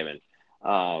 That's a given.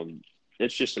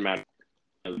 It's just a matter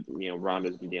of,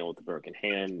 Ronda's been dealing with a broken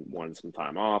hand, wanted some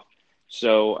time off.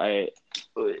 So I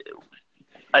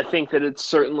think that it's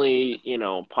certainly,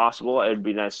 possible. It'd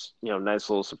be nice, nice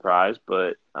little surprise,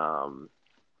 but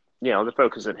the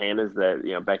focus at hand is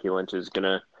that, Becky Lynch is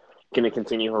gonna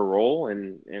continue her role,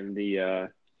 and the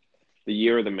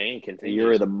year of the man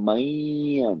You're continues.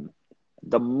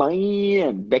 the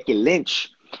man, Becky Lynch.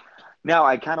 Now,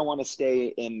 I kind of want to stay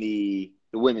in the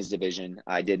women's division.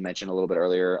 I did mention a little bit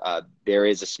earlier. There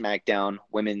is a SmackDown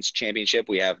Women's Championship.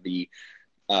 We have the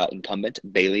incumbent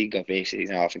Bayley go facing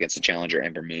off against the challenger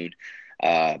Ember Moon.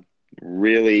 The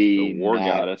Really war not.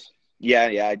 goddess.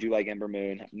 Yeah, I do like Ember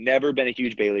Moon. Never been a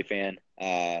huge Bayley fan.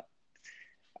 I'm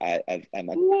a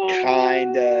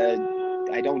kind of.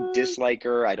 I don't What? dislike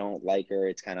her. I don't like her.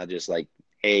 It's kind of just like,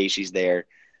 hey, she's there.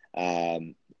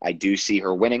 I do see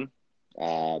her winning,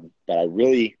 but I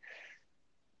really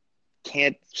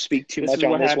can't speak too This much is on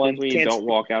what this happens one. when you Can't don't speak.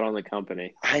 walk out on the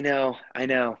company. I know,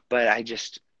 but I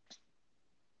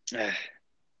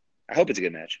hope it's a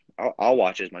good match. I'll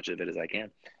watch as much of it as I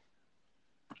can.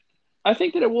 I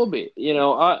think that it will be.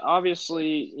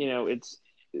 Obviously,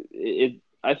 it.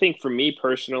 I think for me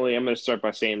personally, I'm going to start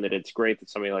by saying that it's great that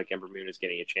somebody like Ember Moon is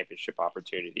getting a championship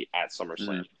opportunity at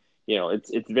SummerSlam. Mm.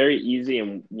 It's very easy,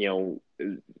 and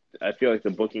I feel like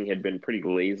the booking had been pretty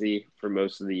lazy for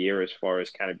most of the year as far as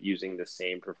kind of using the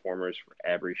same performers for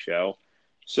every show.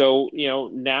 So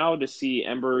now to see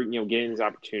Ember getting these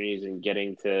opportunities and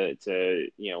getting to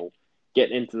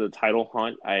get into the title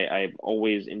hunt. I've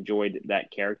always enjoyed that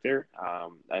character.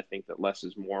 I think that less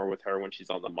is more with her when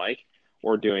she's on the mic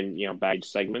or doing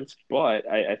backstage segments. But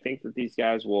I think that these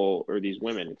guys will, or these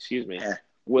women, excuse me, Yeah.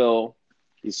 will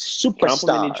These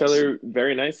complement each superstars. other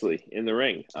very nicely in the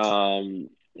ring. And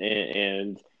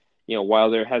while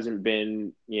there hasn't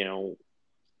been a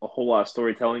whole lot of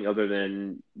storytelling other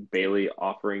than Bayley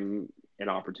offering an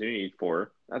opportunity for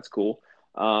her, that's cool.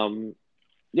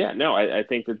 Yeah, no, I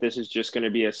think that this is just going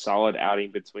to be a solid outing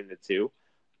between the two.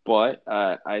 But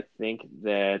I think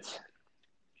I'm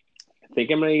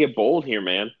going to get bold here,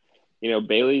 man.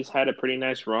 Bailey's had a pretty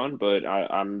nice run, but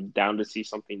I'm down to see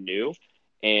something new.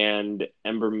 And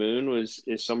Ember Moon is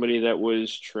somebody that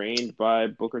was trained by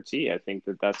Booker T. I think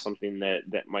that that's something that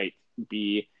might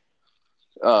be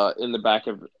in the back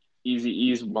of Easy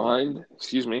E's mind.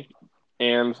 Excuse me.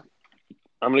 And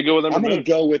I'm going to go with Ember I'm going to Moon.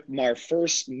 go with my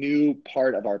first new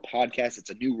part of our podcast. It's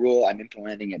a new rule. I'm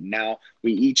implementing it now.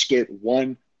 We each get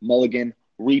one mulligan,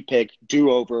 repick,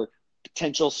 do-over,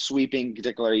 potential sweeping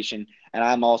declaration, and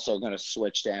I'm also going to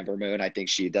switch to Amber Moon. I think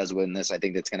she does win this. I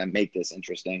think that's going to make this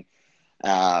interesting.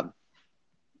 Because,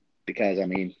 I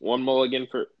mean, One mulligan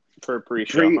for a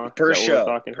pre-show, huh? Is per that what we're show,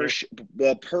 talking here?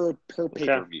 per Okay.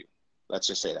 pay-per-view. Let's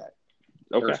just say that.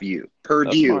 Per Okay. view. Per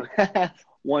That's view. fine.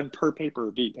 One per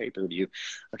pay-per-view.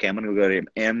 Okay, I'm going to go to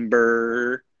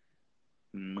Ember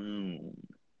Moon.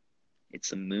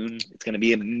 It's a moon. It's going to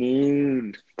be a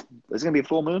moon. Is it going to be a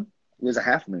full moon? It was a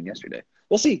half moon yesterday.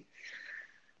 We'll see.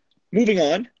 Moving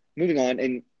on,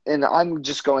 and I'm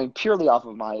just going purely off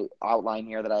of my outline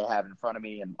here that I have in front of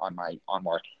me and on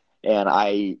mark, and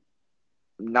I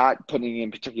not putting it in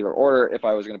particular order. If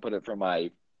I was going to put it from my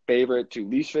favorite to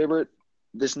least favorite,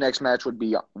 this next match would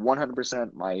be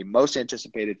 100% my most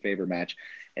anticipated favorite match,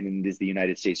 and it is the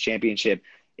United States Championship.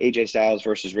 AJ Styles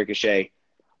versus Ricochet.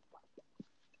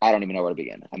 I don't even know where to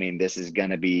begin. I mean, this is going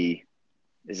to be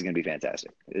This is going to be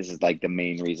fantastic. This is like the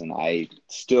main reason I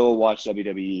still watch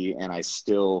WWE and I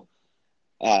still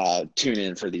tune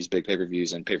in for these big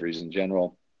pay-per-views and pay-per-views in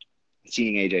general.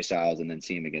 Seeing AJ Styles and then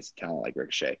seeing him against talent like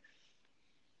Ricochet.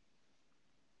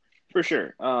 For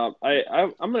sure.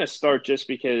 I'm going to start just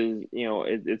because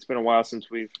it's been a while since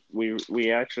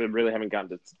we actually really haven't gotten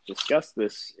to discuss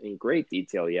this in great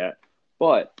detail yet.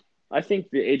 But I think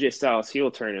the AJ Styles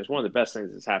heel turn is one of the best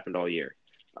things that's happened all year,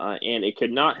 and it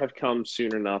could not have come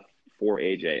soon enough for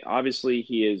AJ. Obviously,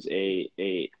 he is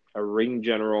a ring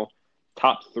general,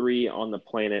 top 3 on the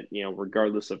planet,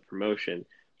 regardless of promotion.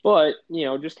 But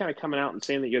just kind of coming out and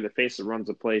saying that you're the face that runs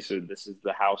the place, or this is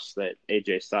the house that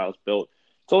AJ Styles built.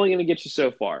 It's only going to get you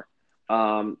so far.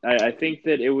 I think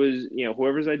that it was,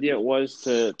 whoever's idea it was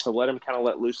to let him kind of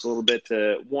let loose a little bit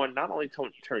to, one, not only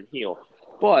turn heel,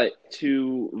 but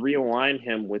to realign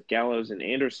him with Gallows and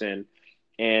Anderson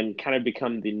and kind of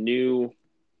become the new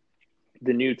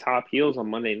top heels on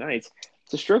Monday nights.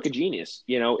 It's a stroke of genius.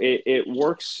 It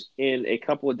works in a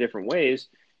couple of different ways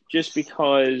just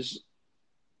because,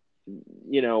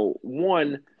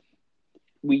 one,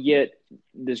 we get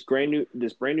this brand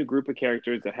new group of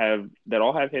characters that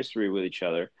all have history with each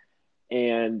other,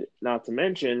 and not to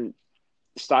mention,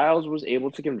 Styles was able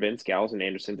to convince Gallows and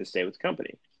Anderson to stay with the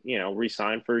company.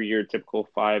 Resign for your typical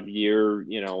 5-year,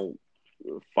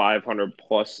 500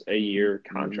 plus a year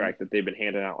contract that they've been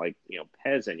handing out like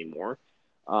Pez anymore.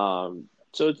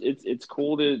 So it's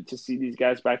cool to see these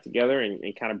guys back together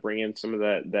and kind of bring in some of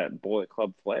that Bullet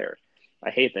Club flair. I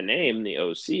hate the name, the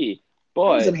OC. But,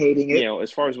 I wasn't hating it.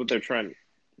 As far as what they're trying,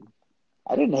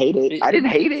 I didn't hate it. I didn't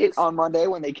hate it on Monday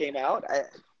when they came out.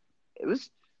 It's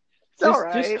all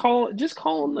right. Just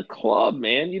call them the club,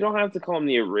 man. You don't have to call them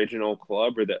the original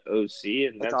club or the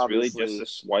OC, and that's really just a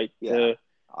swipe to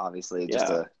obviously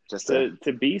to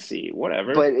BC,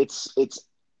 whatever. But it's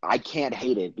I can't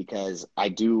hate it because I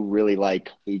do really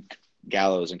like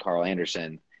Gallows and Carl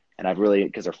Anderson, and I've really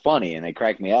because they're funny and they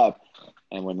crack me up,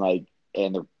 and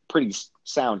and they're pretty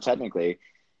sound technically,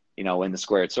 in the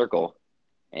squared circle.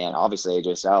 And obviously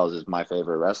AJ Styles is my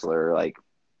favorite wrestler, like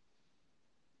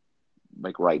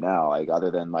right now,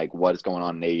 other than what's going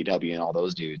on in AEW and all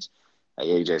those dudes.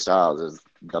 AJ Styles is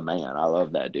the man. I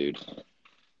love that dude.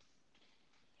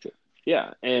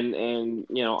 Yeah, and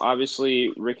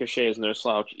obviously Ricochet is no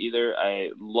slouch either.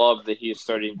 I love that he is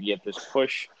starting to get this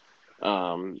push.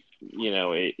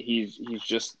 He's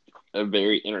just a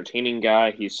very entertaining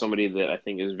guy. He's somebody that I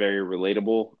think is very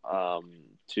relatable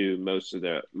to most of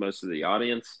the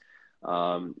audience.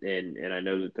 And I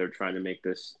know that they're trying to make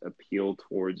this appeal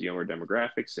towards younger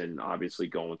demographics, and obviously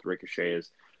going with Ricochet is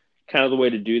kind of the way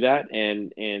to do that.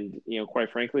 And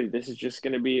quite frankly, this is just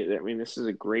going to be. I mean, this is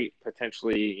a great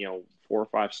potentially 4 or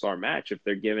 5 star match if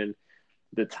they're given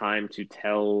the time to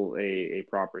tell a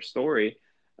proper story.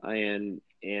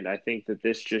 And I think that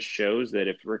this just shows that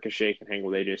if Ricochet can hang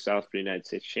with AJ Styles for the United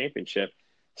States Championship,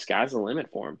 sky's the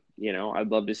limit for him. I'd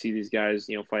love to see these guys,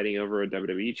 fighting over a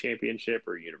WWE Championship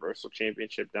or Universal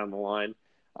Championship down the line.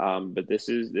 But this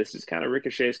is kind of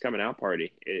Ricochet's coming out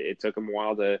party. It took him a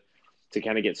while to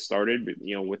kind of get started,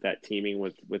 with that teaming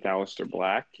with Aleister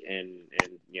Black and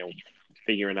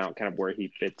figuring out kind of where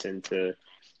he fits into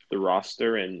the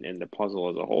roster and the puzzle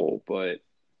as a whole. But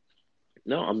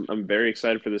no, I'm very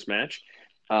excited for this match.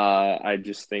 I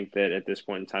just think that at this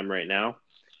point in time right now,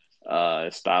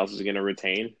 Styles is going to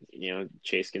retain.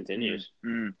 Chase continues.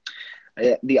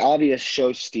 Mm-hmm. The obvious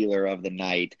show stealer of the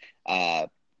night. I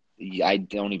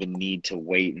don't even need to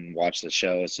wait and watch the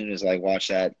show. As soon as I watch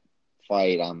that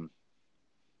fight,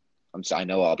 I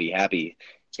know I'll be happy.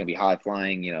 It's going to be high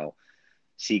flying.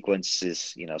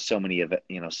 Sequences. So many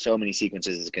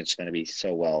sequences. It's going to be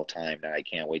so well timed, and I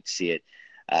can't wait to see it.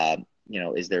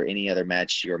 Is there any other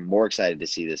match you're more excited to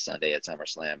see this Sunday at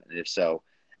SummerSlam? And if so,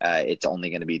 it's only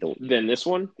going to be then this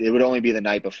one. It would only be the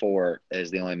night before is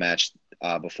the only match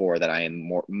before that I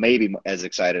am maybe as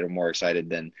excited or more excited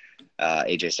than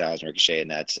AJ Styles and Ricochet, and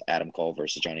that's Adam Cole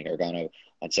versus Johnny Gargano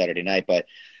on Saturday night. But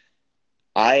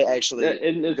I actually,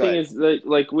 and the thing is,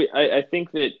 I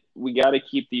think that we got to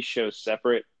keep these shows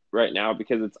separate right now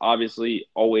because it's obviously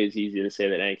always easy to say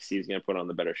that NXT is going to put on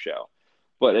the better show.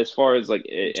 But as far as as far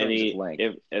as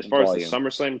the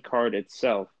SummerSlam card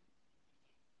itself,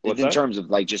 in terms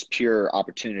of just pure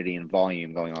opportunity and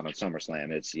volume going on at SummerSlam,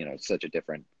 it's such a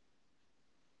different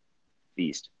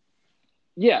beast.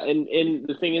 Yeah, and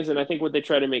the thing is, and I think what they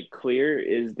try to make clear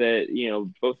is that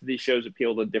both of these shows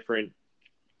appeal to different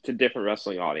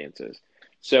wrestling audiences.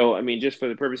 So I mean, just for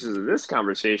the purposes of this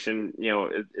conversation,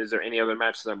 is there any other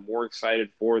match that I'm more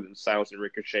excited for than Styles and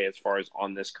Ricochet as far as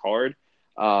on this card?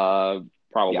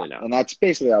 Yeah, Probably not. and that's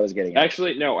basically what I was getting at.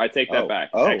 Actually, no, I take that Oh, back.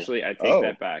 oh, Actually, I take oh.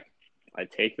 that back. I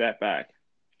take that back.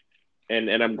 And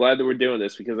I'm glad that we're doing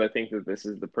this because I think that this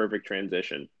is the perfect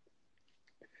transition.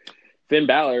 Finn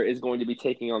Balor is going to be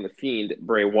taking on the Fiend,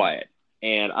 Bray Wyatt.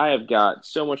 And I have got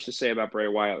so much to say about Bray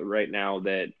Wyatt right now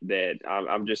that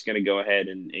I'm just going to go ahead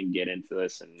and get into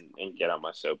this and get on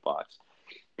my soapbox.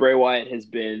 Bray Wyatt has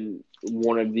been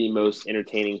one of the most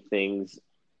entertaining things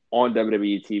on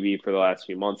WWE TV for the last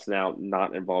few months now,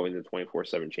 not involving the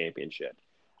 24/7 championship.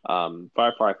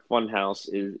 Firefly Funhouse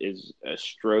is a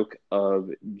stroke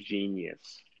of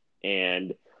genius.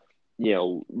 And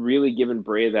really giving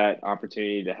Bray that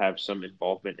opportunity to have some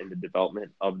involvement in the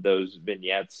development of those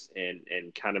vignettes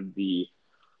and kind of the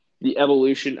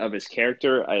evolution of his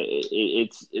character,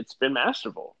 it's been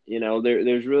masterful.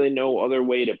 There's really no other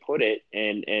way to put it.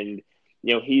 And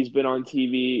he's been on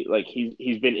TV, like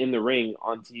he's been in the ring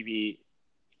on TV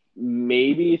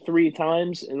maybe 3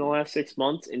 times in the last 6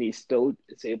 months, and he still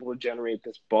is able to generate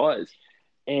this buzz.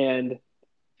 And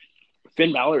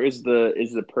Finn Balor is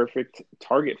the perfect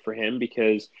target for him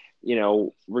because,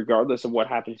 regardless of what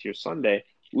happens here Sunday,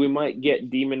 we might get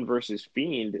Demon versus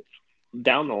Fiend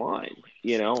down the line,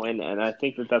 and I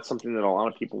think that that's something that a lot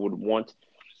of people would want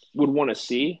to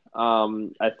see.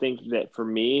 I think that for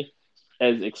me,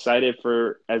 as excited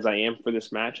as I am for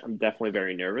this match, I'm definitely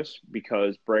very nervous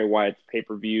because Bray Wyatt's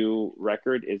pay-per-view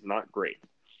record is not great.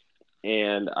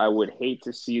 And I would hate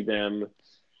to see them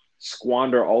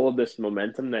squander all of this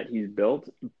momentum that he's built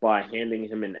by handing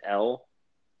him an L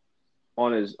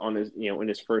on his in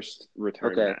his first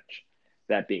return match.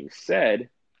 That being said,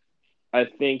 I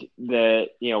think that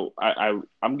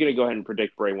I'm going to go ahead and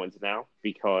predict Bray wins now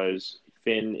because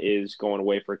Finn is going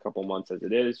away for a couple months as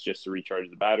it is just to recharge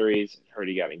the batteries. Heard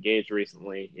he got engaged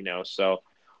recently, so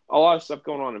a lot of stuff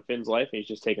going on in Finn's life, and he's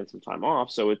just taking some time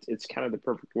off. So it's kind of the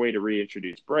perfect way to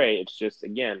reintroduce Bray. It's just,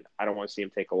 again, I don't want to see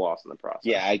him take a loss in the process.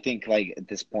 Yeah, I think at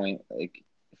this point,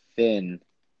 Finn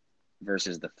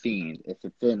versus the Fiend. If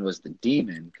the Finn was the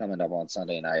Demon coming up on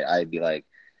Sunday, and I'd be like,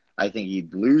 I think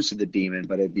he'd lose to the Demon,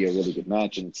 but it'd be a really good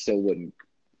match, and it still wouldn't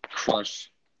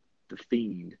crush the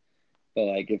Fiend. But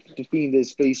if the Fiend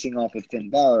is facing off with Finn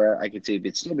Balor, I could see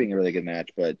it still being a really good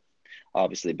match. But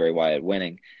obviously, Bray Wyatt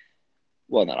winning.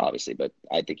 Well, not obviously, but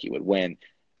I think he would win.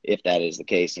 If that is the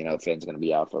case, Finn's going to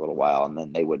be out for a little while, and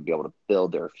then they wouldn't be able to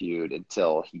build their feud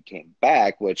until he came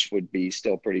back, which would be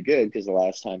still pretty good because the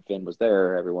last time Finn was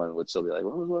there, everyone would still be like,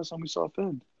 "When was the last time we saw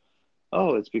Finn?"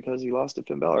 Oh, it's because he lost to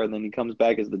Finn Balor, and then he comes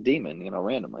back as the Demon,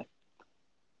 randomly.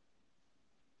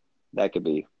 That could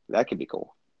be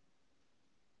cool.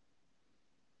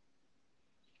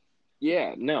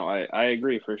 Yeah, no, I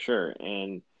agree for sure.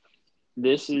 And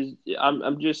this is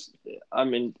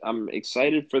I'm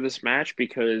excited for this match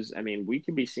because we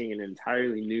could be seeing an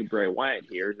entirely new Bray Wyatt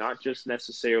here, not just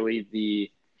necessarily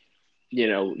the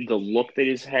look that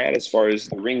he's had as far as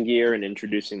the ring gear and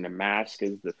introducing the mask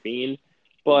as the Fiend,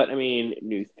 but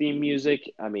new theme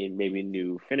music, maybe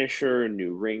new finisher,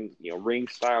 new ring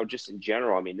style, just in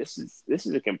general. This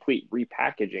is a complete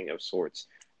repackaging of sorts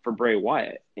for Bray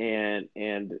Wyatt, and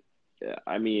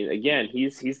again,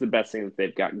 he's the best thing that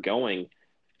they've got going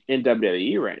in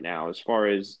WWE right now as far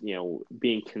as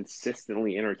being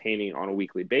consistently entertaining on a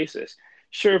weekly basis.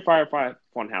 Sure, Firefly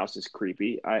Funhouse is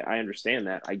creepy. I understand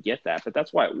that. I get that, but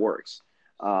that's why it works.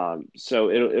 So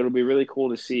it'll be really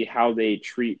cool to see how they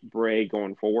treat Bray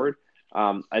going forward.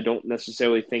 I don't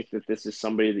necessarily think that this is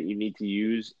somebody that you need to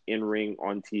use in ring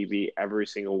on TV every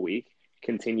single week.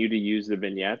 Continue to use the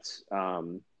vignettes,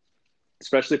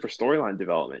 especially for storyline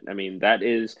development. That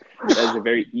is a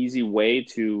very easy way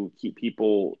to keep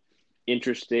people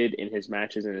interested in his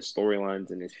matches and his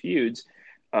storylines and his feuds.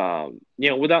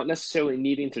 Without necessarily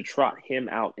needing to trot him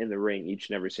out in the ring each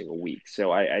and every single week.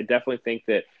 So I definitely think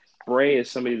that Bray is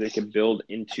somebody that can build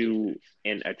into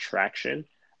an attraction,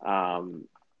 for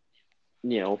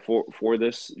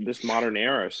this modern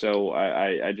era. So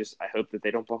I hope that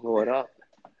they don't bungle it up.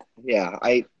 Yeah,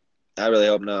 I really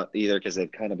hope not either because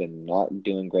they've kind of been not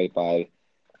doing great by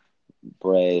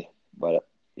Bray, but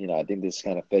I think this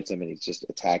kind of fits him, and he's just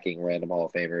attacking random Hall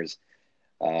of Famers.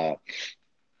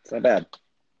 It's not bad.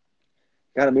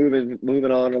 Kind of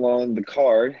moving on along the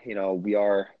card. We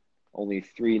are only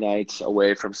 3 nights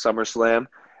away from SummerSlam.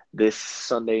 This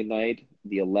Sunday night,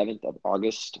 the 11th of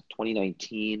August,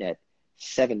 2019, at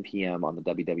 7 p.m. on the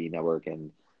WWE Network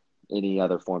and any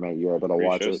other format you're able to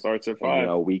watch it. Starts at 5.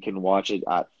 And, we can watch it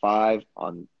at 5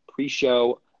 on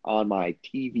pre-show on my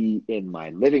TV in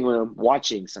my living room,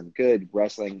 watching some good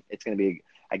wrestling. It's going to be.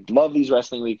 I love these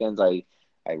wrestling weekends. I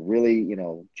really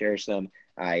cherish them.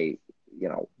 I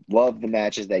love the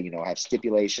matches that have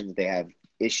stipulations. They have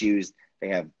issues. They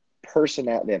have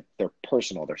personal. They're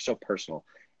personal. They're so personal.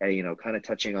 And kind of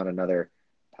touching on another,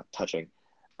 not touching,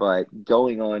 but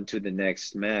going on to the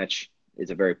next match is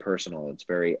a very personal. It's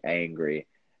very angry.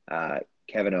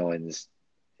 Kevin Owens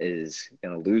is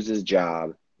going to lose his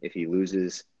job if he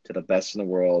loses to the best in the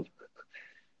world,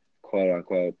 quote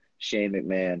unquote, Shane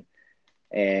McMahon.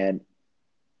 And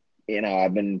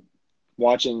I've been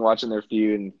watching their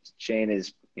feud, and Shane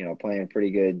is playing a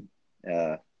pretty good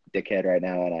dickhead right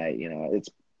now, and it's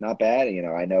not bad.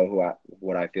 I know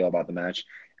what I feel about the match.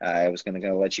 I was going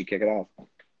to let you kick it off.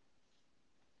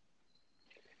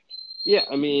 Yeah,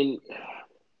 I mean,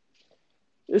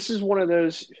 this is one of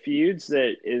those feuds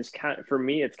that is for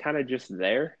me, it's kind of just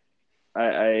there.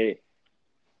 I've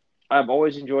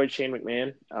always enjoyed Shane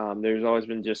McMahon. There's always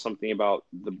been just something about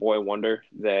the boy wonder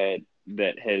that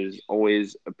has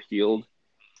always appealed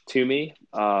to me.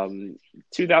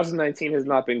 2019 has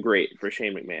not been great for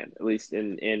Shane McMahon, at least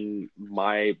in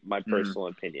my personal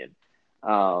opinion.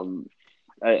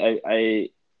 I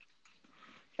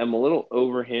am a little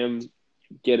over him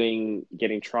getting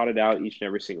trotted out each and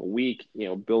every single week.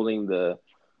 Building the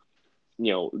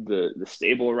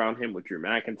stable around him with Drew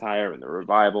McIntyre and the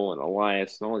Revival and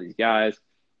Elias and all these guys.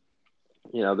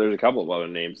 There's a couple of other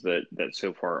names that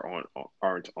so far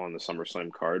aren't on the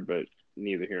SummerSlam card, but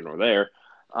neither here nor there.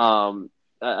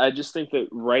 I just think that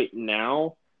right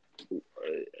now,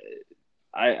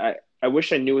 I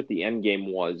wish I knew what the end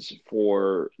game was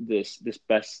for this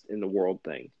best in the world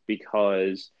thing,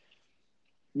 because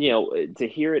to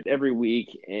hear it every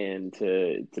week and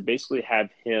to basically have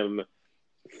him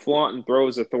flaunt and throw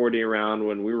his authority around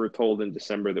when we were told in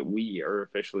December that we are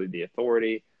officially the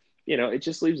authority, it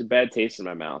just leaves a bad taste in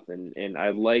my mouth. And I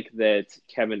like that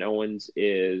Kevin Owens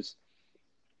is,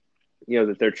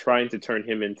 that they're trying to turn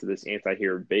him into this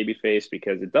anti-hero babyface,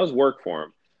 because it does work for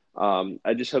him.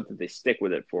 I just hope that they stick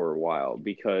with it for a while,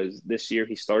 because this year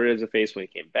he started as a face when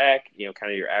he came back,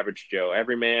 kind of your average Joe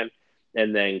everyman,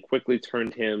 and then quickly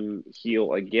turned him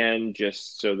heel again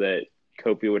just so that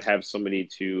Kofi would have somebody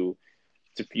to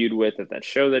feud with at that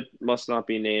show that must not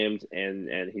be named,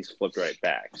 and he's flipped right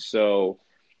back. So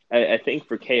I think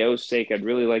for KO's sake, I'd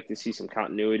really like to see some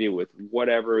continuity with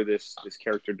whatever this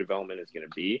character development is going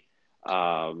to be.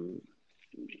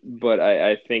 But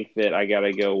I think that I got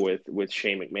to go with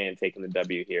Shane McMahon taking the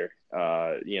W here.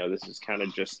 This is kind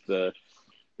of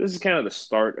the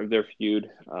start of their feud.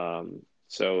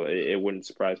 So it wouldn't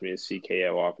surprise me to see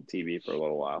KO off of TV for a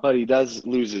little while. But he does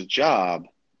lose his job,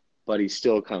 but he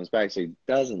still comes back, so he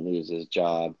doesn't lose his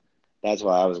job. That's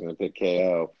why I was going to pick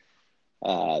KO.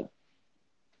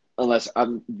 Unless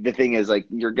the thing is,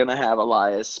 you're going to have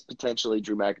Elias, potentially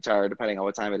Drew McIntyre, depending on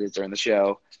what time it is during the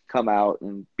show, come out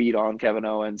and beat on Kevin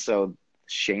Owens so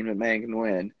Shane McMahon can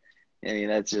win. I mean,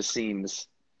 that just seems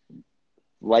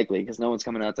likely, because no one's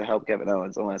coming out to help Kevin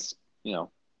Owens unless,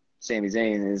 Sami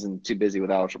Zayn isn't too busy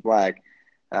with Aleister Black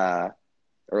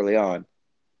early on.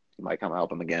 He might come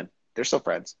help him again. They're still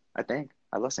friends, I think.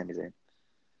 I love Sami Zayn.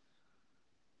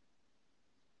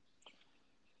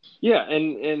 Yeah,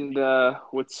 and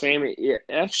with Sami, yeah,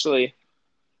 actually,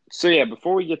 so yeah,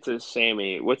 before we get to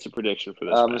Sami, what's the prediction for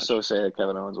this I'm match? so sad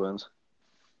Kevin Owens wins.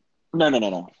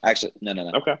 No. Actually,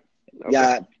 no. Okay.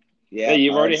 Yeah. Hey,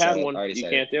 you've already had one. You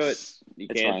can't do it. You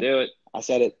can't do it. I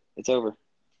said it. It's over.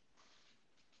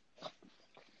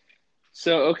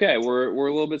 So, okay, we're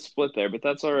a little bit split there, but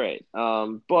that's all right.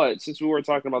 But since we were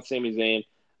talking about Sami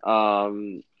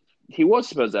Zayn, he was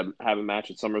supposed to have a match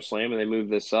at SummerSlam, and they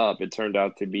moved this up. It turned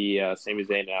out to be Sami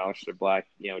Zayn and Aleister Black,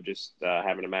 just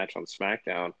having a match on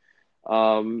SmackDown.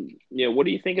 What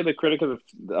do you think of the critic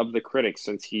of the critics,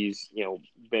 since he's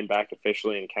been back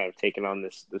officially and kind of taken on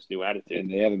this new attitude?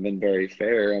 And they haven't been very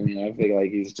fair. I mean, I feel like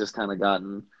he's just kind of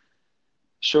gotten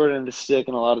short end of the stick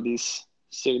in a lot of these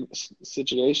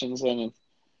situations, and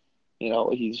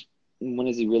when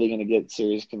is he really going to get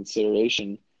serious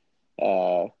consideration?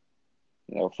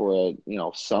 For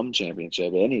some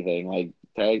championship, anything, like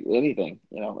tag, anything,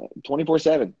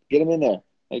 24/7. Get him in there.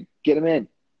 Get him in.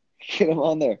 Get him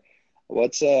on there.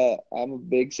 I'm a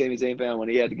big Sami Zayn fan. When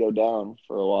he had to go down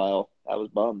for a while, I was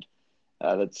bummed.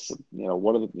 That's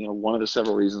one of the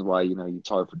several reasons why it's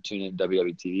hard to tune in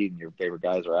WWE TV and your favorite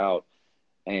guys are out,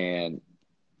 and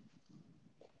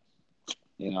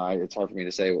it's hard for me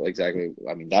to say exactly.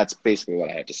 I mean, that's basically what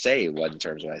I have to say. What in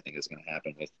terms of what I think is going to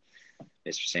happen with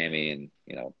Mr. Sami, and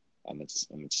I'm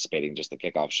anticipating just the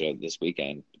kickoff show this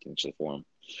weekend potentially for him.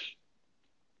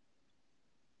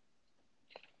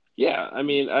 Yeah, I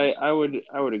mean, I would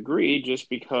agree, just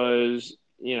because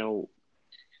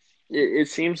it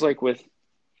seems like with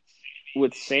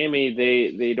with Sammy,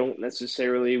 they don't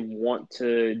necessarily want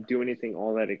to do anything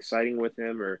all that exciting with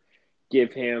him or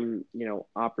give him,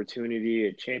 opportunity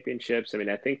at championships. I mean,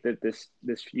 I think that this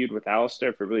feud with Alistair,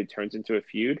 if it really turns into a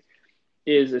feud,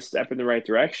 is a step in the right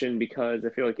direction because I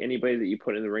feel like anybody that you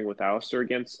put in the ring with Alistair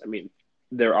against, I mean,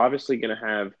 they're obviously going to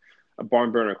have a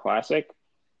barn burner classic,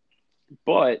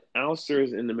 but Alistair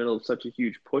is in the middle of such a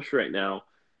huge push right now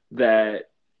that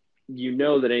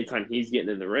that anytime he's getting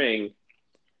in the ring,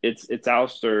 it's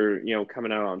Alistair,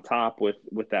 coming out on top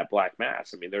with that black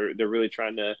mass. I mean, they're really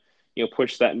trying to,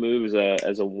 push that move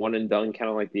as a one and done, kind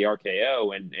of like the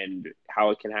RKO, and how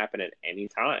it can happen at any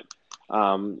time.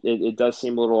 It does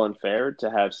seem a little unfair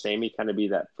to have Sammy kind of be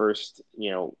that first,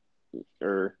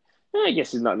 or I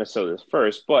guess he's not necessarily the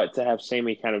first, but to have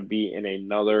Sammy kind of be in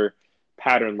another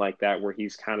pattern like that where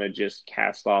he's kind of just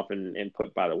cast off and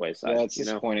put by the wayside. Yeah, it's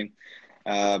disappointing.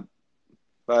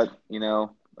 But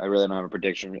I really don't have a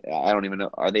prediction. I don't even know.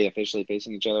 Are they officially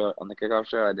facing each other on the kickoff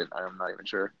show? I'm not even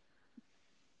sure.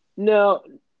 No,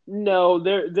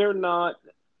 they're not.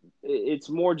 It's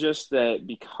more just that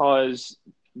because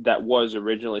that was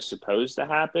originally supposed to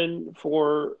happen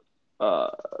for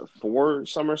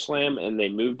SummerSlam and they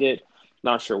moved it.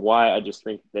 Not sure why. I just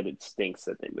think that it stinks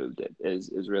that they moved it.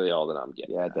 Is really all that I'm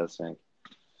getting. Yeah, it does stink.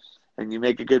 And you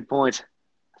make a good point.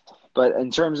 But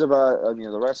in terms of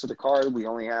the rest of the card, we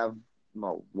only have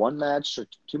one match or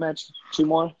two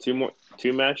more.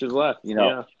 Two matches left.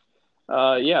 Yeah.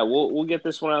 We'll get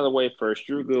this one out of the way first.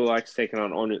 Drew Gulak's taking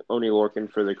on Oni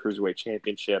Lorcan for the Cruiserweight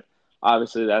Championship.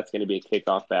 Obviously, that's going to be a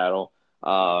kickoff battle.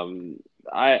 I'm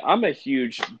a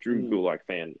huge Drew Gulak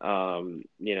fan.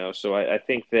 So I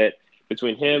think that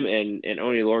between him and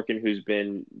Oni Lorcan, who's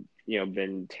been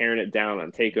tearing it down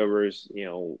on takeovers,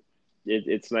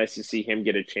 it's nice to see him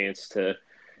get a chance to,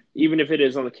 even if it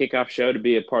is on the kickoff show, to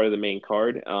be a part of the main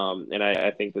card. And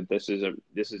I think that this is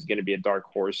going to be a dark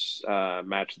horse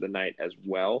match of the night as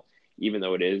well, even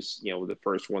though it is, the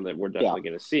first one that we're definitely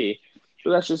going to see. So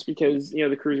that's just because, the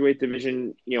Cruiserweight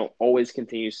division, always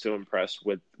continues to impress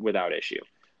without issue.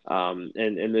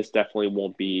 And this definitely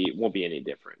won't be any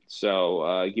different.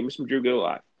 So give me some Drew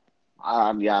Gulak.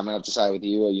 I'm going to have to side with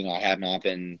you. I have not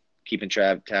been keeping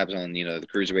tabs on, the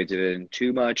Cruiserweight division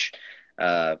too much.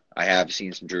 I have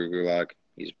seen some Drew Gulak.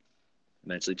 He's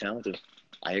immensely talented.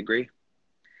 I agree.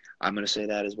 I'm going to say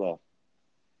that as well.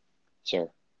 Sir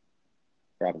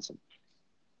Robinson.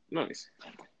 Nice.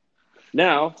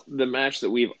 Now, the match that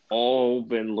we've all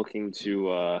been looking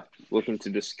to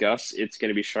discuss, it's going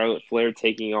to be Charlotte Flair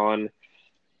taking on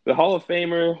the Hall of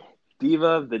Famer, Diva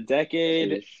of the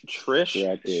Decade,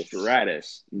 Trish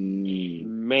Stratus.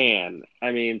 Man,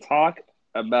 I mean, talk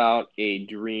about a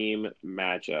dream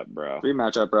matchup, bro. Dream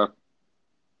matchup, bro.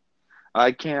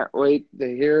 I can't wait to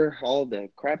hear all the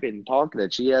crap and talk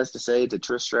that she has to say to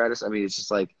Trish Stratus. I mean, it's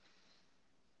just like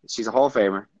she's a Hall of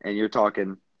Famer, and you're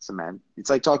talking some man. It's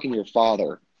like talking to your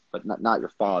father, but not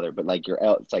your father, but like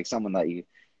it's like someone that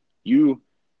you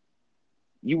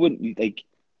wouldn't like.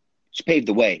 She paved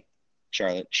the way,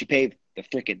 Charlotte. She paved the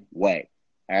freaking way.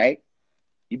 All right,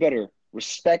 you better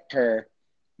respect her.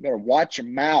 You better watch your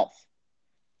mouth.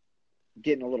 I'm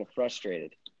getting a little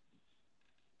frustrated.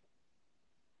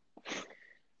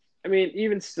 I mean,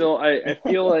 even still, I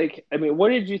feel like, I mean, what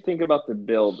did you think about the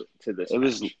build to this match?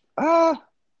 Was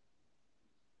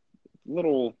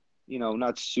little,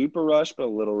 not super rush, but a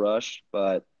little rush,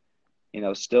 but,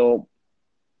 still,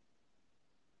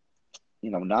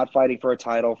 not fighting for a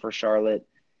title for Charlotte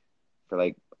for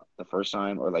like the first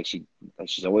time, or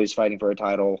she's always fighting for a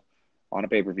title on a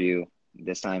pay-per-view.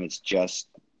 This time it's just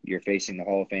you're facing the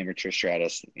Hall of Famer Trish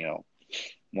Stratus,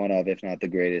 one of, if not the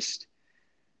greatest,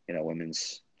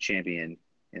 women's champion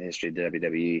in the history of the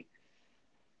WWE.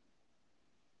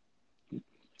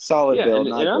 Solid build,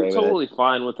 and I'm totally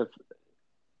fine with it.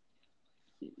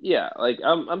 Yeah, like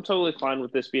I'm totally fine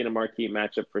with this being a marquee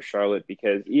matchup for Charlotte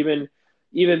because even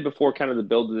before kind of the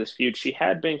build of this feud, she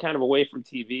had been kind of away from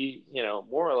TV,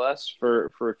 more or less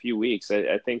for a few weeks.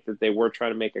 I think that they were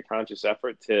trying to make a conscious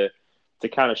effort to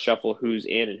kind of shuffle who's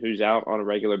in and who's out on a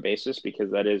regular basis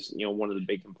because that is, one of the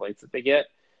big complaints that they get.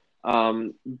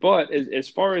 But as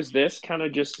far as this kind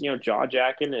of just, jaw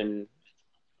jacking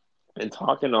and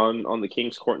talking on the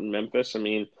King's Court in Memphis, I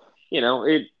mean,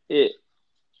 it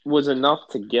was enough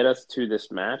to get us to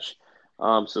this match.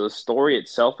 So the story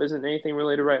itself isn't anything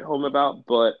really to write home about,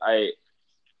 but I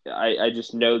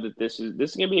just know that this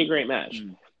is gonna be a great match.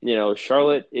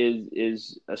 Charlotte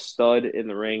is a stud in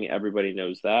the ring. Everybody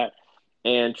knows that.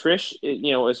 And Trish,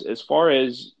 as far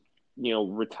as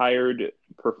retired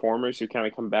performers who kind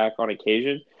of come back on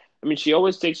occasion, I mean, she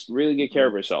always takes really good care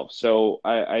of herself. So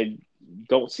I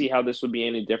don't see how this would be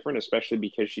any different, especially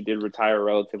because she did retire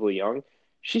relatively young.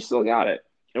 She still got it,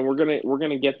 and we're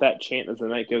gonna get that chant as the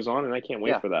night goes on, and I can't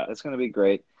wait Yeah, for that. that's going to be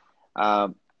great.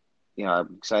 Um,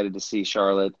 I'm excited to see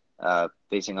Charlotte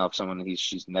facing off someone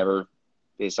she's never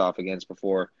faced off against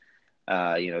before.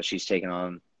 She's taken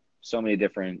on so many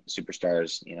different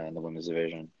superstars, in the women's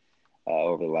division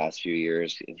over the last few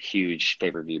years, huge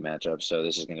pay-per-view matchups. So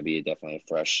this is going to be definitely a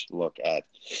fresh look at,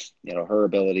 her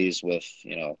abilities with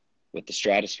the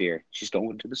stratosphere. She's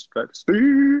going to the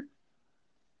stratosphere.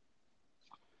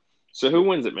 So who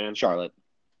wins it, man? Charlotte.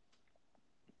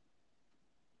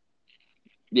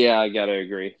 Yeah, I gotta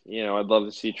agree. I'd love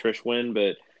to see Trish win,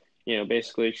 but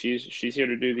basically she's here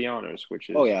to do the honors, which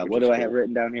is Oh yeah, which what is do I have cool.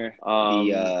 written down here?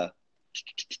 The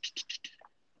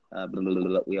blah, blah, blah,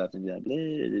 blah, we often do that.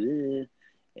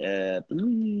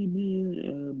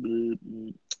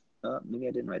 Maybe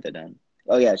I didn't write that down.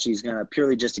 Oh yeah, she's gonna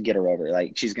purely just to get her over.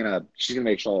 Like she's gonna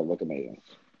make Charlotte look amazing.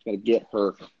 She's gonna get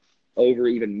her over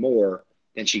even more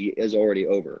than she is already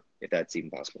over, if that's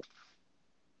even possible.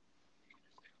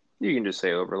 You can just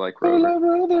say over like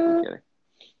Rover. Okay.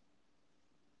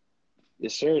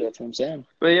 Yes, sir. That's what I'm saying.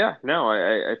 But yeah, no,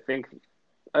 I think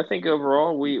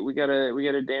overall we got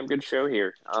a damn good show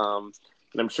here. And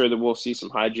I'm sure that we'll see some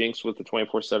hijinks with the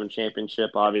 24/7 championship.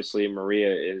 Obviously,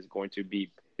 Maria is going to be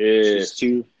pissed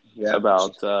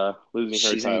about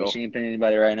losing her title. She ain't pinning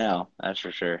anybody right now. That's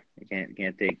for sure. You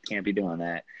can't be doing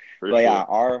that. But sure. Yeah,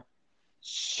 our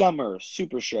summer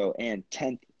super show and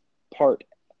 10th part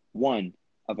 1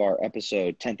 of our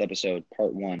 10th episode,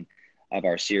 part 1 of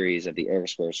our series of the Air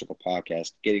Square Circle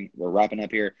podcast. We're wrapping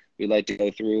up here. We'd like to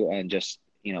go through and just,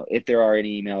 if there are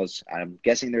any emails, I'm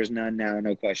guessing there's none now,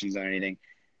 no questions on anything.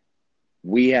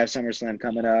 We have SummerSlam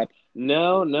coming up.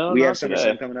 No, we have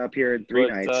SummerSlam coming up here in 3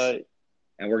 nights.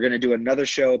 And we're going to do another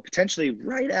show potentially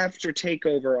right after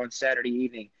TakeOver on Saturday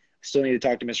evening. Still need to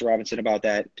talk to Mr. Robinson about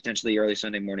that. Potentially early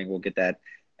Sunday morning, we'll get that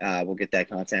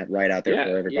content right out there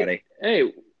for everybody. Yeah.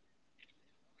 Hey,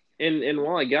 and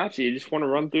while I got you, just want to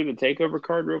run through the TakeOver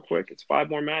card real quick. It's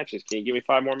 5 more matches. Can you give me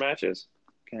 5 more matches?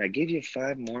 Can I give you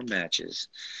 5 more matches?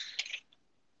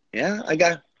 Yeah, I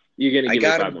got. You're gonna give me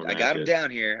 5 more matches. I got them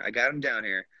down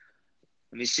here.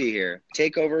 Let me see here.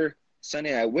 TakeOver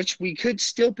Sunday night, which we could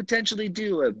still potentially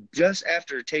do a just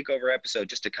after TakeOver episode,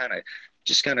 just to kind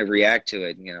of react to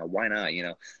it. Why not?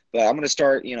 But I'm gonna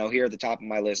start. Here at the top of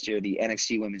my list here, the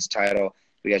NXT Women's Title.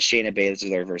 We got Shayna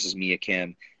Baszler versus Mia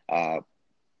Kim.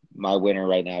 My winner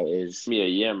right now is Mia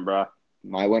Yim, bro.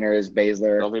 My winner is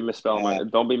Baszler.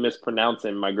 Don't be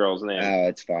mispronouncing my girl's name. Oh,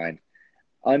 it's fine.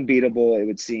 Unbeatable, it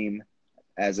would seem,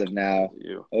 as of now.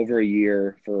 Over a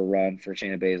year for a run for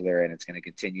Shayna Baszler, and it's going to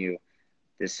continue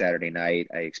this Saturday night.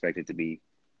 I expect it to be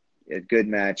a good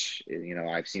match.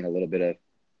 I've seen a little bit of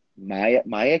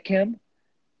Mia Kim.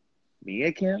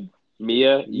 Mia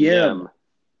Yim.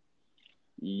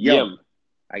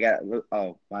 I got.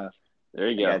 Oh, wow. There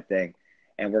you go. That thing.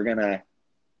 And we're going to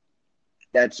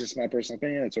 – that's just my personal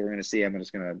opinion. That's what we're going to see. I'm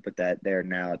just going to put that there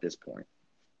now at this point.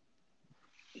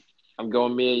 I'm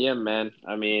going Mia Yim, man.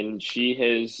 I mean, she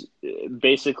has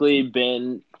basically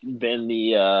been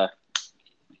the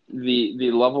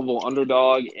lovable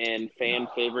underdog and fan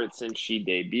favorite since she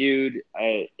debuted.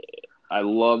 I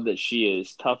love that she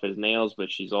is tough as nails,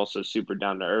 but she's also super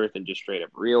down to earth and just straight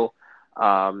up real.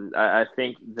 I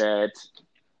think that –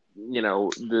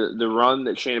 the run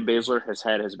that Shayna Baszler has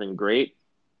had has been great,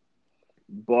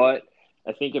 but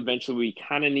I think eventually we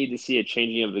kind of need to see a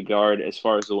changing of the guard as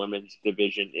far as the women's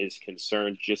division is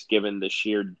concerned, just given the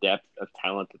sheer depth of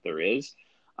talent that there is.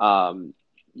 I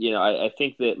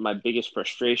think that my biggest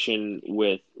frustration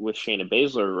with Shayna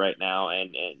Baszler right now,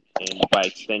 and by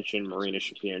extension Marina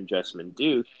Shafir and Jessamine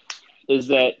Duke, is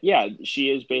that, she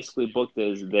is basically booked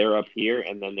as they're up here,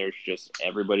 and then there's just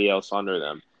everybody else under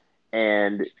them.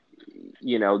 And,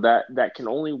 that can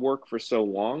only work for so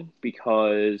long,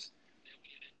 because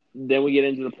then we get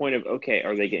into the point of, okay,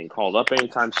 are they getting called up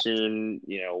anytime soon?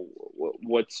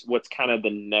 What's kind of the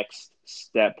next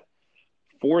step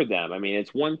for them? I mean,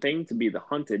 it's one thing to be the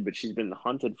hunted, but she's been the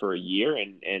hunted for a year.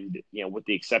 And with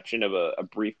the exception of a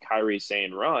brief Kairi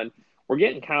Sane run, we're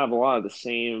getting kind of a lot of the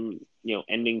same,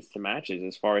 endings to matches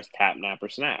as far as tap, nap, or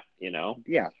snap,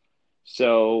 Yeah.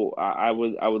 So I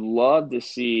would love to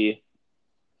see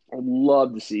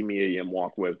Mia Yim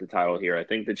walk away with the title here. I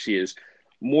think that she has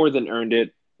more than earned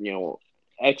it.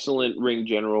 Excellent ring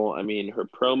general. I mean, her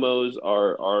promos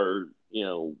are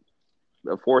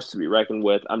a force to be reckoned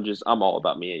with. I'm all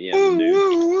about Mia Yim,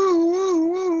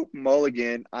 dude.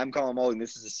 Mulligan. I'm calling Mulligan.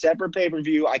 This is a separate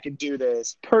pay-per-view. I can do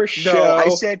this. Per No, I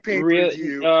show, said really?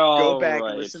 pay-per-view. Go All back and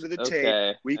right. listen to the tape.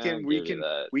 Okay. We I'll can we give you can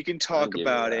that. we can I'll talk give you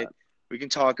about that. it. We can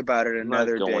talk about it I'm not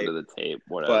another going day. to the tape,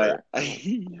 whatever. But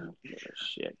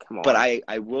Shit, come on. but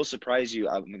I will surprise you.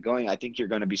 I think you're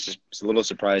going to be a little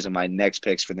surprised on my next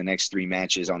picks for the next 3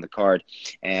 matches on the card,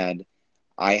 and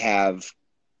I have.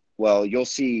 Well, you'll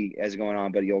see as going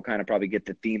on, but you'll kind of probably get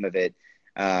the theme of it.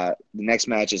 The next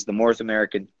match is the North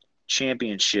American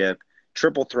Championship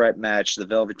triple threat match. The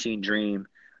Velveteen Dream,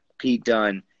 Pete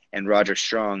Dunne, and Roderick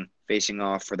Strong facing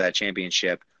off for that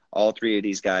championship. All 3 of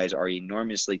these guys are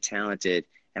enormously talented,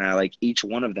 and I like each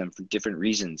one of them for different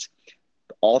reasons.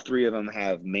 All 3 of them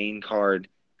have main card,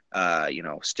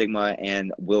 stigma,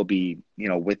 and will be,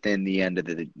 within the end of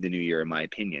the new year, in my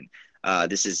opinion.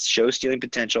 This is show stealing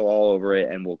potential all over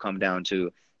it, and will come down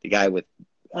to the guy with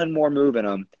one more move in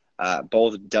him.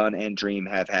 Both Dunn and Dream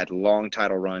have had long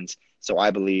title runs, so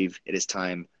I believe it is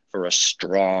time for a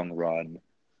strong run.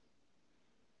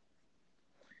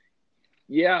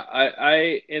 Yeah,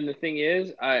 and the thing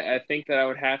is, I think that I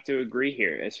would have to agree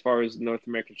here as far as the North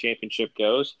American Championship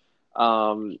goes.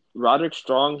 Roderick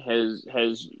Strong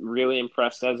has really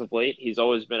impressed as of late. He's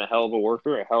always been a hell of a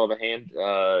worker, a hell of a hand,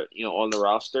 on the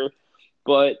roster,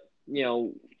 but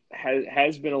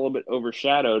has been a little bit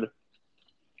overshadowed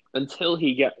until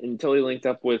he linked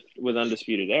up with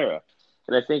Undisputed Era.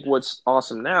 And I think what's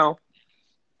awesome now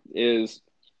is,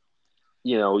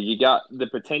 you got the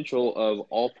potential of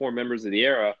all 4 members of the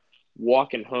Era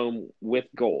walking home with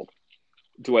gold.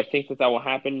 Do I think that will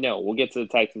happen? No. We'll get to the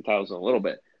tag team titles in a little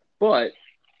bit. But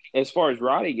as far as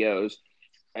Roddy goes,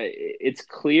 it's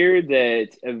clear that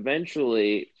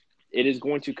eventually it is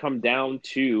going to come down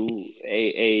to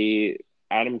a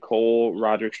Adam Cole,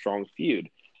 Roderick Strong feud.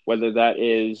 Whether that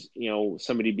is,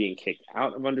 somebody being kicked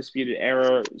out of Undisputed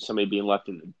Era, somebody being left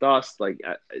in the dust,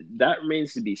 that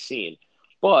remains to be seen.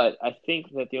 But I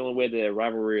think that the only way that a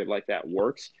rivalry like that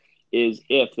works is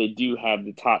if they do have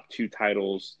the top 2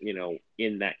 titles,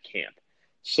 in that camp.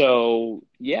 So,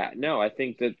 yeah, no, I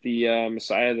think that the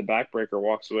Messiah of the Backbreaker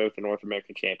walks away with the North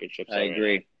American Championship. I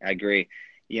agree.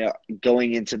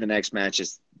 Going into the next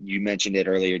matches, you mentioned it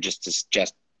earlier, just a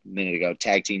minute ago,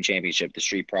 Tag Team Championship, the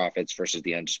Street Profits versus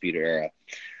the Undisputed Era.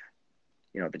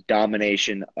 The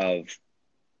domination of,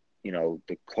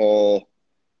 the Cole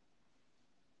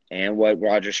and what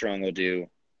Roger Strong will do.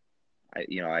 I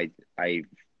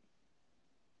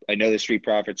know the Street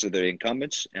Profits are the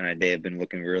incumbents, and they have been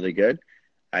looking really good.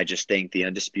 I just think the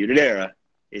Undisputed Era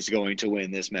is going to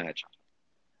win this match.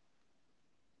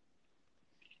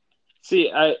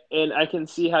 See, I can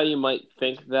see how you might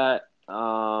think that.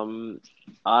 I'm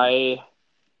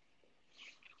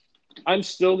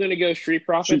still going to go Street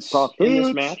Profits in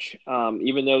this match,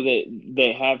 even though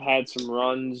they have had some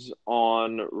runs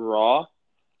on Raw.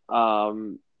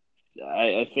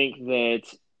 I think that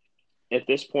at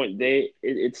this point,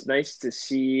 it's nice to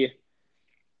see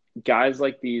guys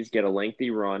like these get a lengthy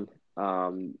run.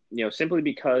 Simply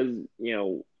because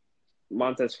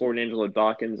Montez Ford and Angelo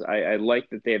Dawkins, I like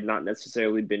that they have not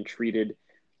necessarily been treated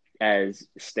as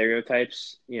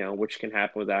stereotypes, which can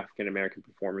happen with African American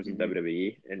performers in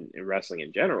WWE and wrestling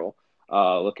in general.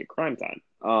 Look at Crime Time.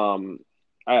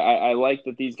 I like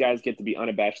that these guys get to be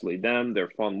unabashedly them. They're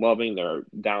fun loving. They're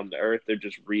down to earth. They're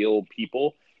just real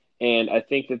people. And I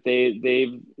think that they've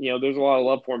there's a lot of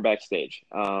love for them backstage.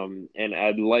 And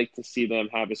I'd like to see them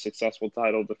have a successful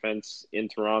title defense in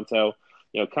Toronto,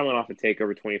 coming off a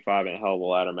TakeOver 25 and a hell of a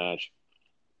ladder match.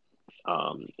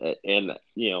 And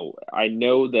I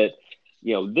know that,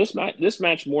 this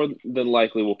match more than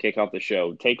likely will kick off the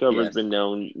show. TakeOver has been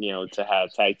known, to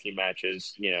have tag team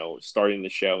matches, starting the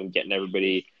show and getting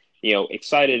everybody,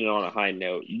 excited and on a high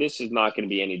note. This is not going to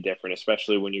be any different,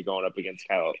 especially when you're going up against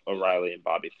Kyle O'Reilly and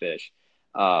Bobby Fish.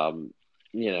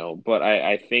 But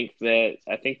I think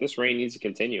this reign needs to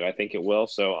continue. I think it will.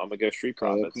 So I'm gonna go Street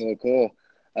Profits. Cool.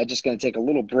 I'm just going to take a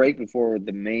little break before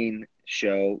the main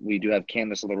show. We do have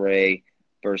Candice LeRae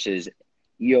versus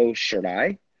Io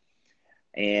Shirai.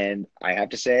 And I have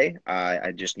to say,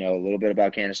 I just know a little bit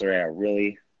about Candice LeRae. I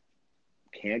really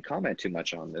can't comment too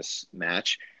much on this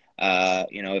match.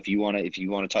 If you want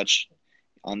to touch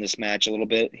on this match a little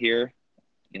bit here,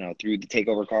 through the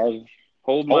TakeOver card.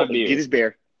 Hold my beer. Get his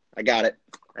beer. I got it.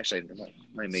 Actually, I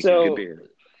might make a good beer.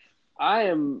 I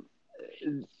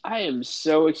am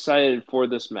so excited for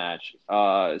this match,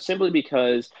 simply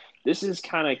because this is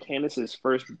kind of Candice's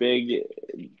first big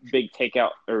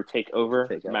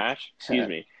takeover match. Excuse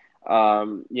me.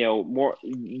 More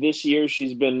this year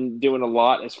she's been doing a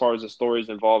lot as far as the stories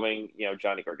involving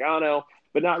Johnny Gargano,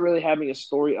 but not really having a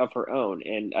story of her own.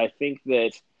 And I think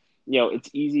that it's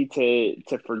easy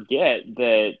to forget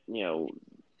that,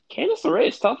 Candice LeRae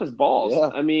is tough as balls. Yeah.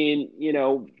 I mean,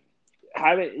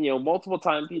 having, multiple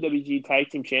time PWG tag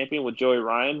team champion with Joey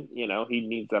Ryan, he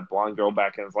needs that blonde girl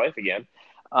back in his life again.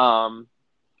 Um,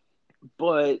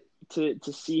 but to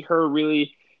see her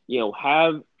really,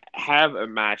 have a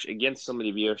match against somebody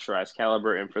of Io Shirai's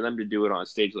caliber, and for them to do it on a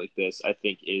stage like this, I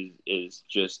think is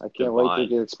just I can't wait to divine.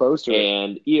 get exposed to it.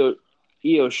 And Io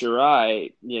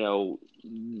Shirai,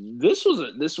 this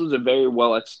was a very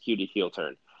well executed heel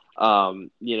turn.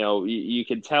 You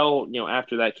could tell,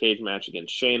 after that cage match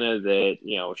against Shayna that,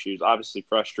 she was obviously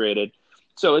frustrated.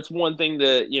 So it's one thing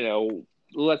to,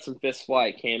 let some fists fly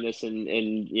at Candice and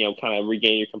kind of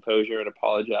regain your composure and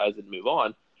apologize and move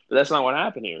on. But that's not what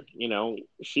happened here.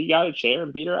 She got a chair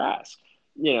and beat her ass.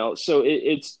 So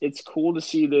it's cool to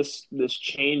see this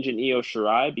change in Io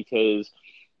Shirai because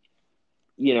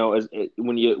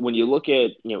when you look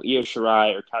at Io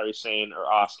Shirai or Kairi Sane or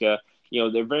Asuka,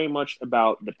 they're very much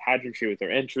about the pageantry with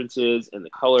their entrances and the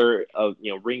color of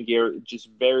ring gear, just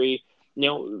very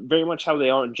very much how they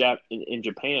are in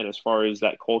Japan as far as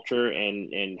that culture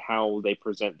and how they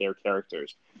present their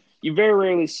characters. You very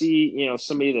rarely see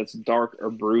somebody that's dark or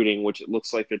brooding, which it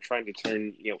looks like they're trying to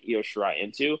turn Io Shirai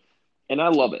into, and I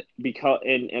love it because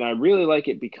and I really like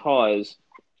it because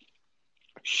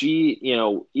she,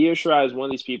 Io Shirai is one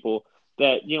of these people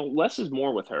that, less is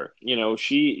more with her.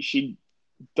 She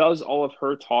does all of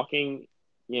her talking,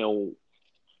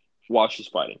 while she's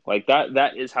fighting. Like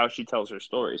that is how she tells her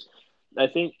stories. I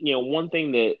think, one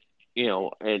thing that,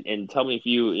 and tell me if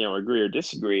you, agree or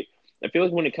disagree. I feel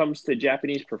like when it comes to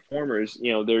Japanese performers,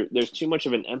 there's too much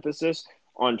of an emphasis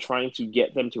on trying to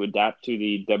get them to adapt to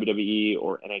the WWE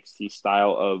or NXT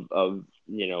style of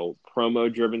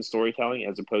promo driven storytelling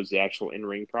as opposed to the actual in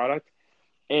ring product.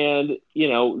 And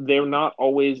they're not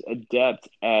always adept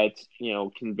at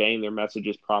conveying their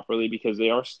messages properly because they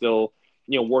are still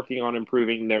working on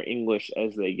improving their English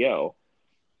as they go.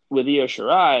 With Io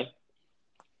Shirai,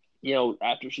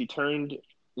 after she turned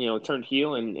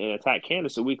heel and attacked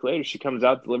Candice a week later, she comes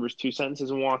out, delivers two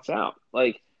sentences, and walks out.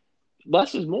 Like,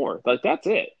 less is more. Like, that's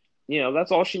it.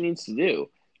 That's all she needs to do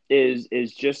is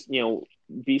just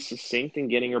be succinct in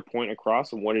getting her point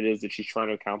across and what it is that she's trying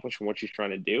to accomplish and what she's trying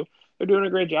to do. They're doing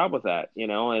a great job with that,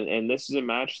 and this is a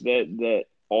match that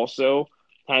also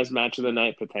has match of the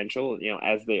night potential,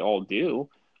 as they all do.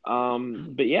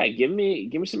 But yeah, give me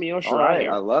some Io All Shirai right, I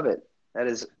here. love it. That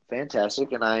is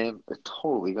fantastic, and I am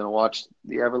totally going to watch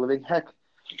the ever living heck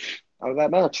out of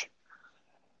that match.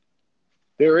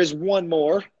 There is one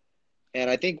more, and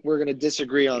I think we're going to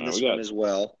disagree on We this one got as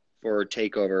well for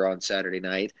Takeover on Saturday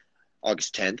night,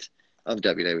 August 10th on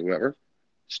WWE,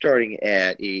 starting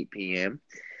at 8 p.m.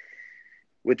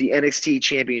 with the NXT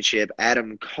Championship,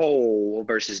 Adam Cole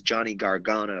versus Johnny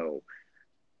Gargano.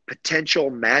 Potential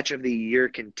match of the year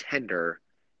contender,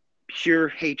 pure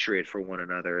hatred for one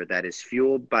another that is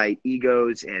fueled by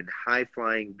egos and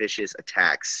high-flying vicious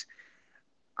attacks.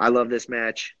 I love this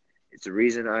match. It's the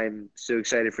reason I'm so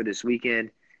excited for this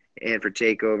weekend and for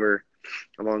Takeover,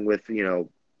 along with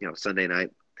Sunday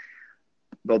night.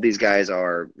 Both these guys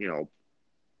are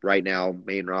right now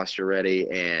main roster ready,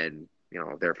 and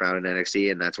they're found in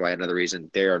NXT, and that's why another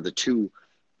reason they are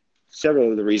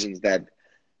several of the reasons that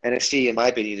NXT, in my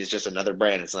opinion, is just another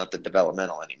brand. It's not the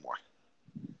developmental anymore.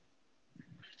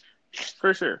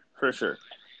 for sure, for sure.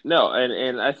 No,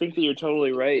 and I think that you're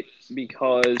totally right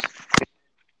because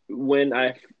when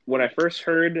I first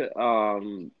heard, 2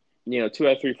 out of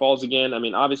 3 falls again. I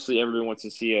mean, obviously everyone wants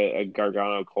to see a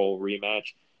Gargano Cole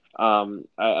rematch.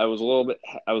 I was a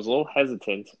little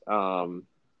hesitant.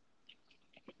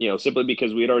 Simply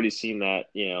because we had already seen that,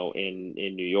 in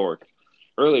New York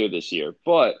earlier this year.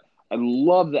 But I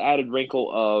love the added wrinkle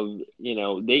of,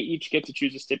 they each get to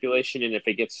choose a stipulation, and if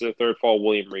it gets to the third fall,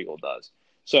 William Regal does.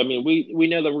 So, I mean, we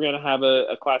know that we're going to have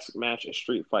a classic match, a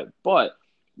street fight, but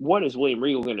what is William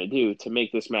Regal going to do to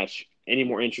make this match any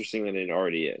more interesting than it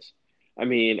already is? I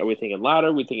mean, are we thinking ladder?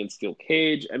 Are we thinking steel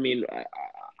cage? I mean,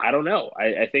 I don't know.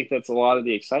 I think that's a lot of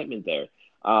the excitement there.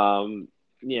 One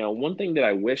thing that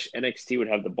I wish NXT would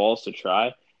have the balls to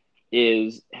try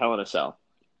is Hell in a Cell.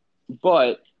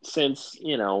 But since,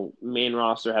 main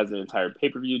roster has an entire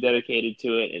pay-per-view dedicated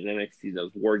to it and NXT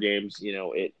does War Games,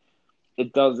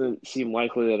 it doesn't seem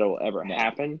likely that it'll ever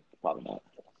happen. Probably not.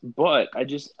 But I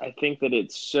think that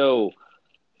it's so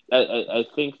I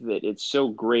think that it's so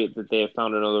great that they have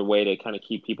found another way to kind of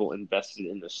keep people invested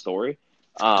in the story.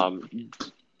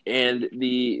 And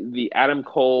the Adam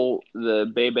Cole,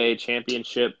 the Bebe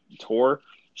Championship tour,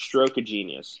 stroke of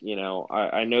genius.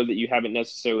 I know that you haven't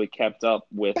necessarily kept up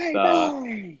with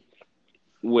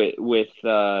with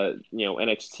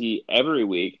NXT every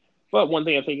week. But one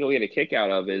thing I think you'll get a kick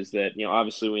out of is that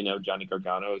obviously we know Johnny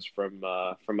Gargano is from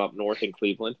up north in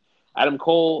Cleveland. Adam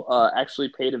Cole actually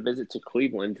paid a visit to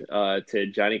Cleveland to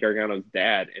Johnny Gargano's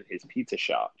dad and his pizza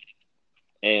shop,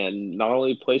 and not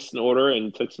only placed an order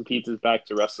and took some pizzas back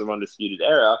to Wrestling Undisputed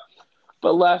Era,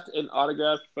 but left an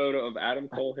autographed photo of Adam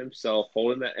Cole himself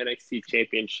holding the NXT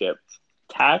Championship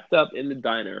tacked up in the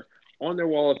diner on their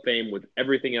wall of fame with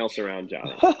everything else around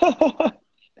Johnny.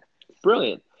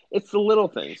 Brilliant. It's the little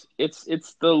things. It's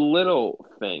the little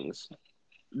things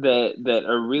that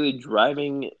are really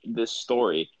driving this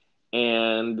story.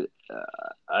 And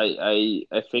I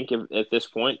think at this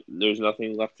point there's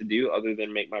nothing left to do other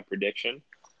than make my prediction.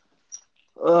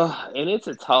 And it's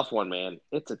a tough one, man.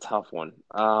 It's a tough one.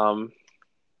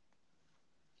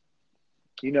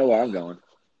 You know where I'm going.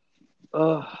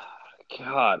 Oh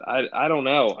God, I don't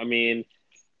know. I mean,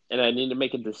 and I need to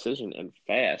make a decision and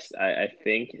fast. I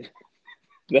think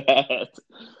that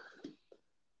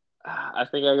I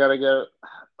think I gotta go.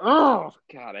 Oh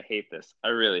God, I hate this. I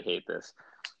really hate this.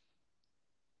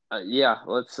 Yeah,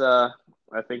 let's. I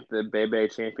think the Bebe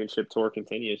Championship tour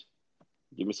continues.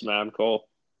 Give me some Adam Cole.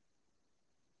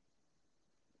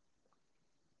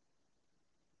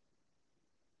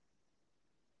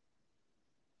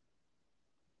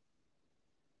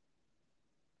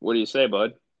 What do you say,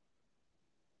 bud?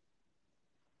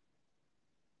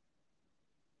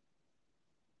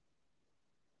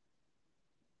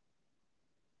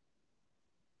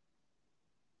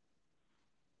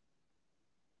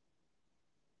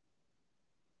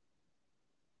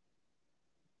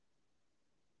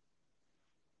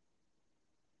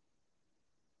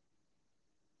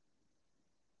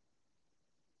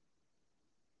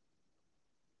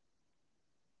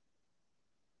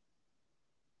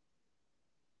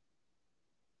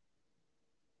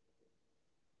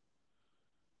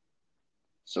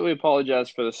 So we apologize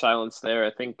for the silence there.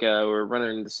 I think we're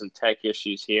running into some tech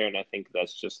issues here, and I think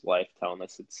that's just life telling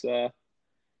us it's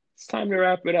time to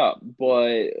wrap it up.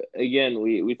 But again,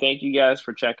 we thank you guys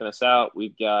for checking us out.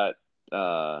 We've got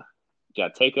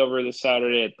Takeover this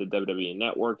Saturday at the WWE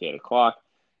Network, 8 o'clock,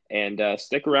 and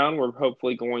stick around. We're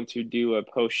hopefully going to do a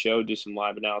post show, do some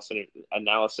live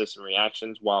analysis and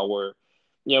reactions while we're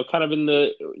kind of in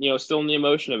the still in the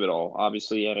emotion of it all.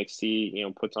 Obviously,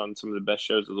 NXT puts on some of the best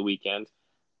shows of the weekend,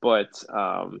 but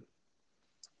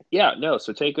yeah, no.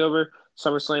 So Takeover,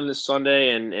 SummerSlam this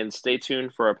Sunday, and stay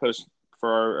tuned for our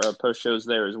post shows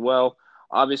there as well.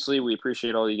 Obviously, we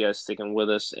appreciate all you guys sticking with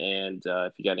us, and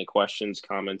if you got any questions,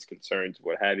 comments, concerns,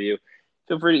 what have you,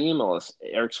 feel free to email us,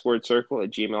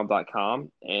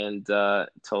 ericsquaredcircle@gmail.com. And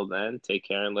till then, take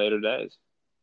care in later days.